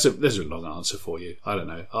 So there's a long answer for you. I don't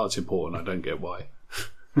know. Art's important. I don't get why.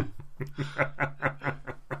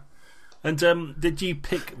 And did you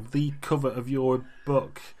pick the cover of your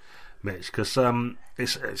book, Mitch? Because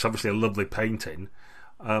it's obviously a lovely painting.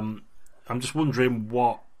 I'm just wondering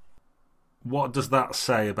what does that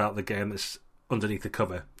say about the game that's underneath the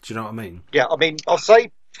cover? Do you know what I mean? Yeah, I mean, I'll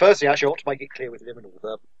say, firstly, actually, I want to make it clear with Liminal,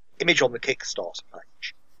 the image on the Kickstarter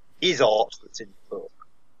page is art that's in the book.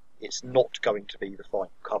 It's not going to be the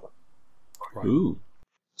final cover. Right. Ooh.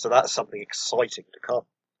 So that's something exciting to come.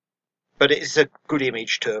 But it's a good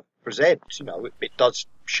image to present, it does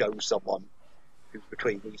show someone who's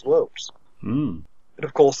between these worlds. Mm. And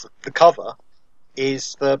of course, the cover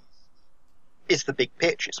is the big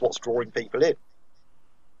pitch. It's what's drawing people in.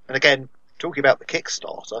 And again, talking about the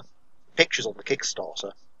Kickstarter, pictures on the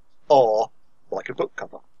Kickstarter are like a book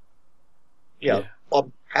cover. Yeah,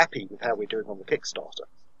 I'm happy with how we're doing on the Kickstarter.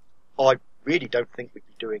 I really don't think we'd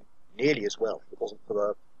be doing nearly as well if it wasn't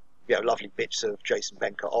for the lovely bits of Jason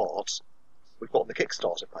Benker art we've got on the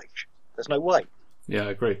Kickstarter page. There's no way. Yeah,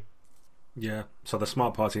 I agree. Yeah, so the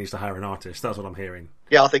Smart Party needs to hire an artist. That's what I'm hearing.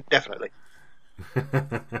 Yeah, I think definitely.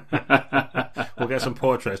 We'll get some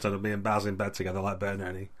portraits done of me and Baz in bed together like Bert and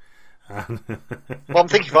Ernie. Well, I'm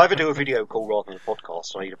thinking if I ever do a video call rather than a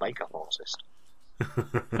podcast, I need a makeup artist.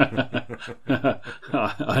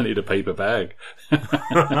 I need a paper bag.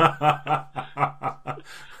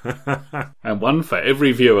 And one for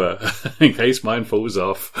every viewer, in case mine falls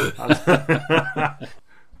off.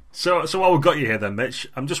 So while we've got you here then, Mitch,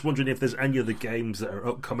 I'm just wondering if there's any other games that are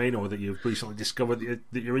upcoming or that you've recently discovered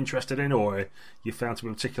that you're interested in or you found to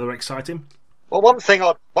be particularly exciting? Well, one thing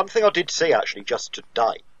I did see actually just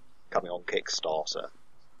today, coming on Kickstarter,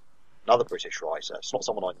 another British writer, it's not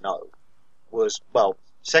someone I know, was,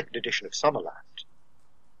 second edition of Summerland,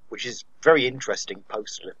 which is very interesting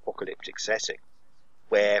post-apocalyptic setting,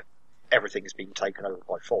 where everything has been taken over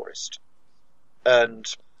by forest. And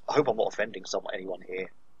I hope I'm not offending anyone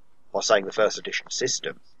here by saying the first edition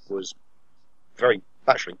system was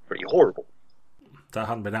actually pretty horrible. That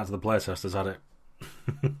hadn't been out to the playtesters, had it?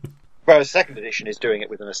 Whereas second edition is doing it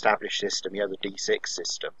with an established system, the D6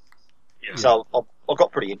 system. Yeah. So I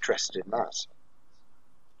got pretty interested in that.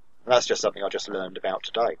 And that's just something I just learned about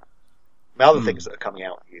today. The other things that are coming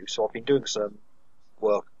out new, so I've been doing some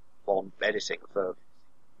work on editing for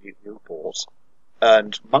Newport,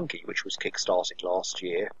 and Monkey, which was kick-started last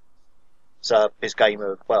year. So his game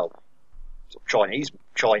of, Chinese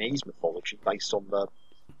mythology based on the,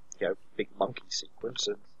 big monkey sequence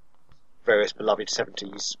and various beloved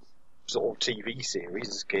 70s sort of TV series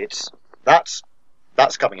as kids. That's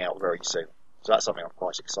coming out very soon. So that's something I'm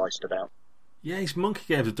quite excited about. Yeah, his monkey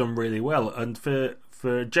games have done really well, and for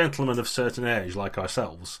gentlemen of certain age like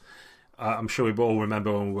ourselves, I'm sure we all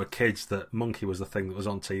remember when we were kids that Monkey was the thing that was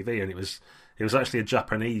on TV, and it was actually a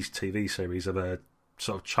Japanese TV series of a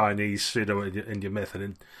sort of Chinese pseudo Indian myth.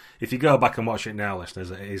 And if you go back and watch it now,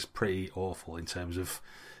 listeners, it is pretty awful in terms of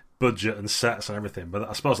budget and sets and everything. But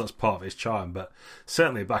I suppose that's part of its charm. But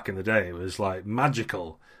certainly back in the day, it was like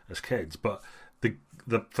magical as kids. But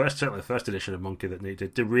the first edition of Monkey that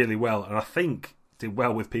did really well, and I think did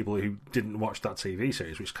well with people who didn't watch that TV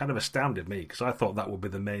series, which kind of astounded me because I thought that would be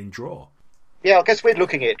the main draw. Yeah, I guess we're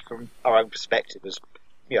looking at it from our own perspective as,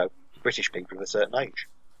 British people of a certain age.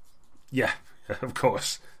 Yeah, of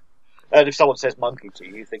course. And if someone says monkey to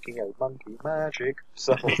you, you're thinking, monkey magic.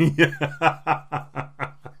 So, Yeah.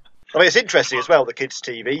 I mean, it's interesting as well, the kids'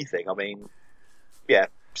 TV thing. I mean, yeah,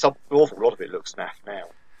 an awful lot of it looks naff now.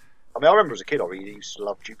 I mean, I remember as a kid, I really used to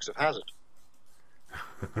love Dukes of Hazzard.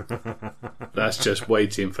 That's just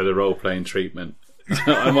waiting for the role-playing treatment.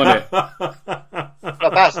 I'm on it. No,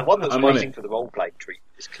 Baz, the one that's waiting for the role-playing treatment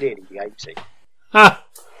is clearly the 80.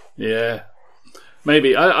 Yeah.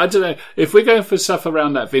 Maybe. I don't know. If we're going for stuff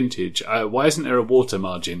around that vintage, why isn't there a water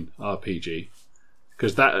margin RPG?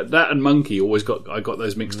 Because that and Monkey I got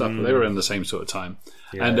those mixed up. They were around the same sort of time.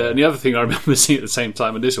 Yeah. And the other thing I remember seeing at the same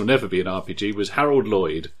time, and this will never be an RPG, was Harold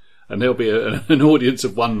Lloyd. And there'll be an audience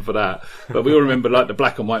of one for that. But we all remember like the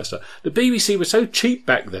black and white stuff. The BBC was so cheap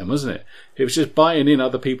back then, wasn't it? It was just buying in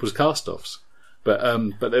other people's cast-offs. But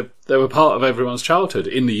they were part of everyone's childhood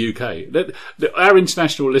in the UK. Our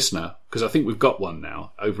international listener, because I think we've got one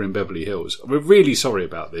now over in Beverly Hills, we're really sorry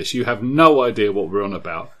about this. You have no idea what we're on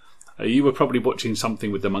about. You were probably watching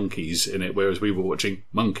something with the monkeys in it, whereas we were watching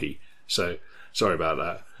Monkey. So sorry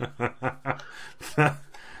about that.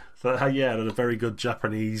 Yeah, and a very good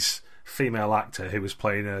Japanese female actor who was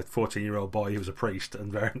playing a 14-year-old boy who was a priest,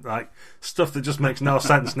 and very like stuff that just makes no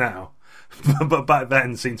sense now, but back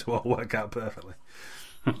then seemed to all work out perfectly.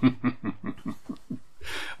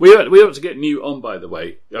 We ought to get New on, by the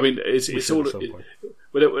way. I mean, it's all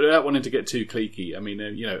without wanting to get too cliquey. I mean,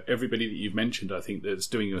 everybody that you've mentioned, I think that's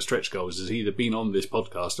doing your stretch goals has either been on this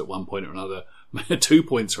podcast at one point or another, 2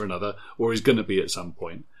 points or another, or is going to be at some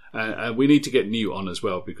point. We need to get Newt on as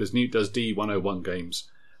well, because Newt does D101 games,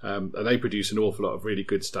 and they produce an awful lot of really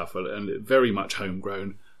good stuff, and very much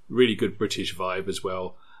homegrown, really good British vibe as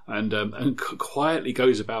well, and quietly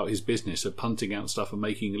goes about his business of punting out stuff and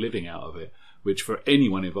making a living out of it, which for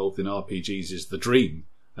anyone involved in RPGs is the dream.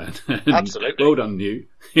 And absolutely. Well done, Newt.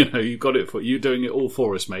 You've got it for you doing it all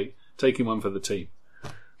for us, mate. Taking one for the team.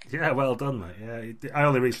 Yeah, well done, mate. Yeah, I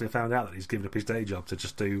only recently found out that he's given up his day job to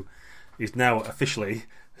just do. He's now officially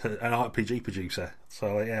an RPG producer.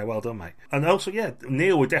 So, yeah, well done, mate. And also, yeah,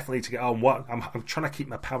 Neil, we definitely need to get on. I'm trying to keep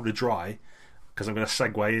my powder dry because I'm going to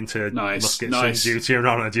segue into Muskets, Duty and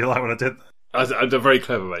Honour. Do you like what I did? I'm very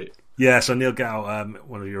clever, mate. Yeah, so Neil Gow,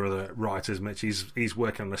 one of your other writers, Mitch, he's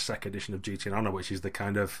working on the second edition of Duty and Honour, which is the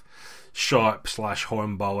kind of sharp /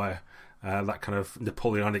 Hornblower, that kind of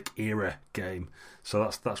Napoleonic era game. So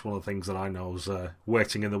that's one of the things that I know is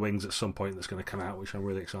waiting in the wings at some point that's going to come out, which I'm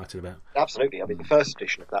really excited about. Absolutely. I mean, the first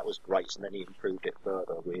edition of that was great, and then he improved it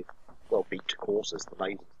further with, Beat to Courses, the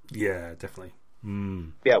maiden. Yeah, definitely.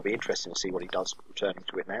 Yeah, it'll be interesting to see what he does returning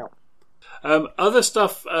to it now. Other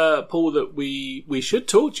stuff, Paul, that we should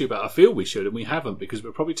talk to you about. I feel we should, and we haven't, because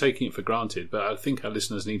we're probably taking it for granted, but I think our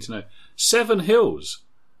listeners need to know. Seven Hills.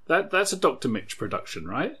 That's a Dr. Mitch production,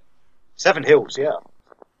 right? Seven Hills, yeah.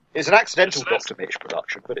 It's an accidental Dr. Mitch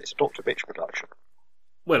production, but it's a Dr. Mitch production.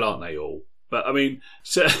 Well, aren't they all? But, I mean,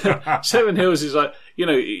 Seven Hills is like,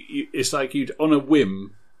 it's like you'd, on a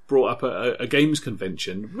whim, brought up a games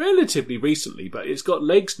convention relatively recently, but it's got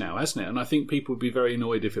legs now, hasn't it? And I think people would be very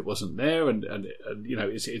annoyed if it wasn't there. And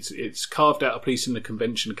it's carved out a place in the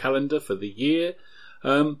convention calendar for the year.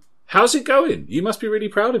 How's it going? You must be really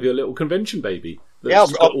proud of your little convention baby.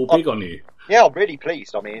 That's got all big on you. Yeah, I'm really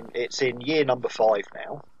pleased. I mean, it's in year number 5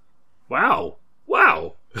 now. Wow.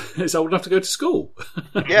 It's old enough to go to school.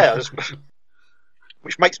 Yeah,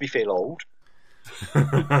 which makes me feel old.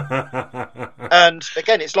 And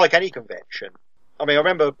again, it's like any convention. I mean, I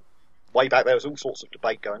remember way back there was all sorts of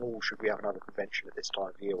debate going, should we have another convention at this time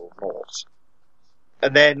of year or not?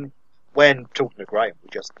 And then when talking to Graham, we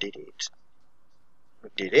just did it. We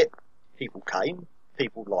did it. People came.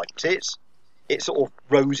 People liked it. It sort of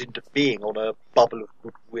rose into being on a bubble of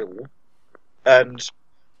goodwill. And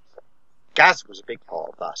Gaz was a big part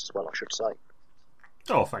of that as well, I should say.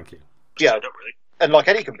 Oh, thank you. Yeah, not really. And like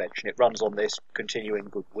any convention, it runs on this continuing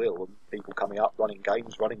goodwill and people coming up, running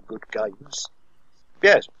games, running good games.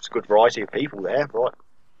 Yeah, it's a good variety of people there. Right.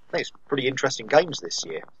 I think it's pretty interesting games this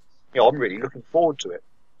year. I'm really looking forward to it.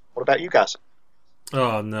 What about you guys?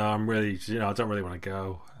 Oh, no, I'm really, I don't really want to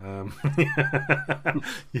go.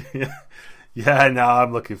 Yeah, no,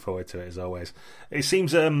 I'm looking forward to it as always. It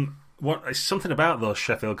seems It's something about those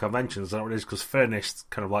Sheffield conventions. I don't know what it is, because Furnist,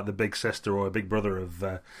 kind of like the big sister or a big brother of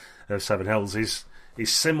Seven Hills, is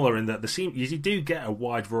similar in that you do get a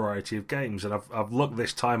wide variety of games. And I've looked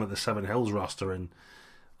this time at the Seven Hills roster, and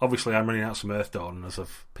obviously I'm running out some Earthdawn, as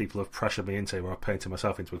people have pressured me into, or I've painted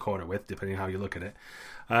myself into a corner with, depending on how you look at it.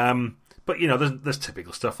 But there's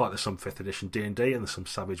typical stuff, like there's some 5th edition D&D, and there's some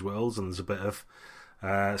Savage Worlds, and there's a bit of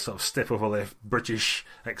sort of stiff upper lip British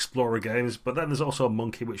explorer games. But then there's also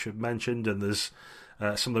Monkey, which we've mentioned, and there's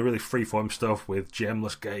some of the really freeform stuff with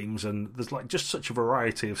gemless games, and there's like just such a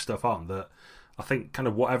variety of stuff on that I think kind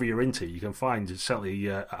of whatever you're into, you can find certainly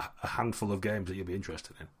a handful of games that you'll be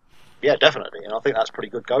interested in. Yeah, definitely, and I think that's pretty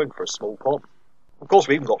good going for a small pod. Of course,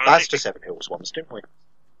 we even got Baz to Seven Hills once, didn't we?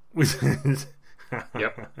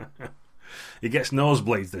 Yep. He gets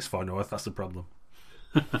nosebleeds this far north, that's the problem.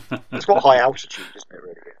 It's got high altitude, isn't it,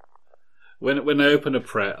 really? When they open a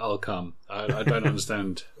Pret, I'll come. I don't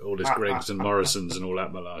understand all this Greggs and Morrisons and all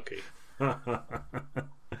that malarkey.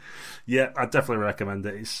 Yeah, I definitely recommend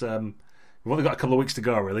it. It's we've only got a couple of weeks to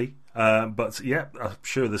go, really. But yeah, I'm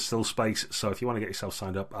sure there's still space. So if you want to get yourself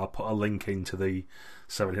signed up, I'll put a link into the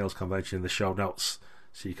Seven Hills Convention in the show notes,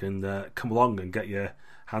 so you can come along and get your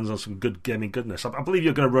hands on some good gaming goodness. I believe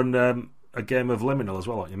you're going to run a game of Liminal as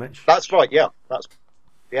well, aren't you, Mitch? That's right, yeah.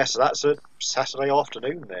 So that's a Saturday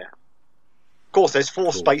afternoon there. Of course, there's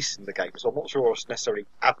 4 spaces in the game, so I'm not sure I'll necessarily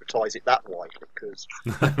advertise it that widely, because...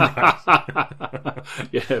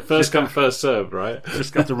 Yeah, first come, first served, right?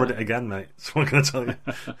 Just got to run it again, mate. That's what I'm going to tell you.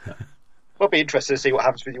 I'll be interested to see what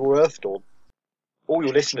happens with your Earthdawn. All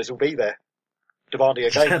your listeners will be there, demanding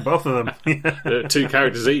a game. Yeah, both of them. 2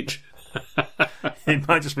 characters each. It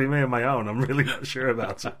might just be me on my own. I'm really not sure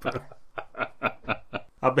about it. But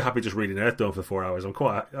I'll be happy just reading Earthdawn for 4 hours.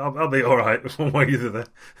 I'll be all right one way or the other.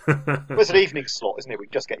 Well, it's an evening slot, isn't it? We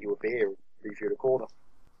can just get you a beer and leave you in a corner.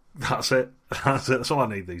 That's it. That's all I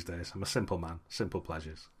need these days. I'm a simple man. Simple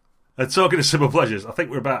pleasures. And talking of simple pleasures, I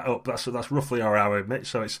think we're about up. That's roughly our hour, Mitch.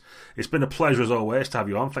 So it's been a pleasure as always to have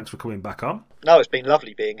you on. Thanks for coming back on. No, it's been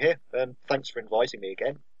lovely being here. Thanks for inviting me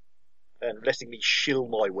again and letting me shill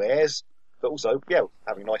my wares, but also,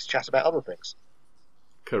 having a nice chat about other things.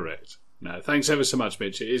 Correct. No, thanks ever so much,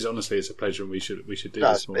 Mitch. It's a pleasure, and we should do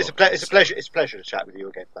this more. It's a pleasure. It's a pleasure to chat with you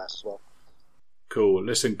again, Baz, as well. Cool.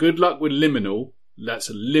 Listen, good luck with Liminal.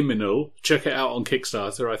 That's Liminal. Check it out on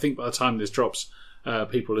Kickstarter. I think by the time this drops,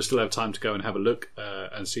 people will still have time to go and have a look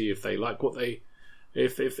and see if they like what they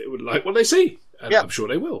would like what they see. And I'm sure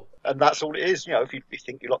they will. And that's all it is. If you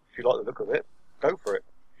think you like the look of it, go for it.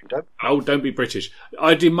 If you don't, don't be British.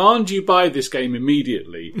 I demand you buy this game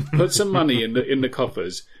immediately. Put some money in the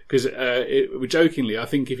coffers, because jokingly, I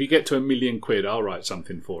think if you get to £1 million, I'll write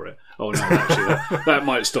something for it. Oh no, actually, that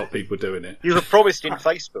might stop people doing it. You have promised in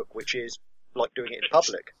Facebook, which is like doing it in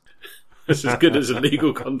public. It's as good as a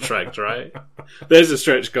legal contract, right? There's a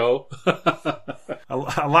stretch goal.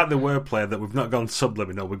 I like the wordplay that we've not gone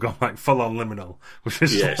subliminal, we've gone like full on liminal, which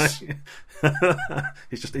is like,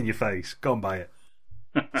 it's just in your face. Go and buy it.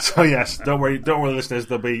 So yes, don't worry, listeners.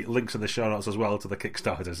 There'll be links in the show notes as well to the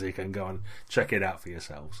Kickstarter, so you can go and check it out for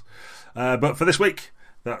yourselves. But for this week,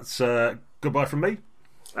 that's goodbye from me.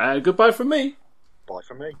 Goodbye from me. Bye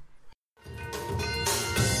from me.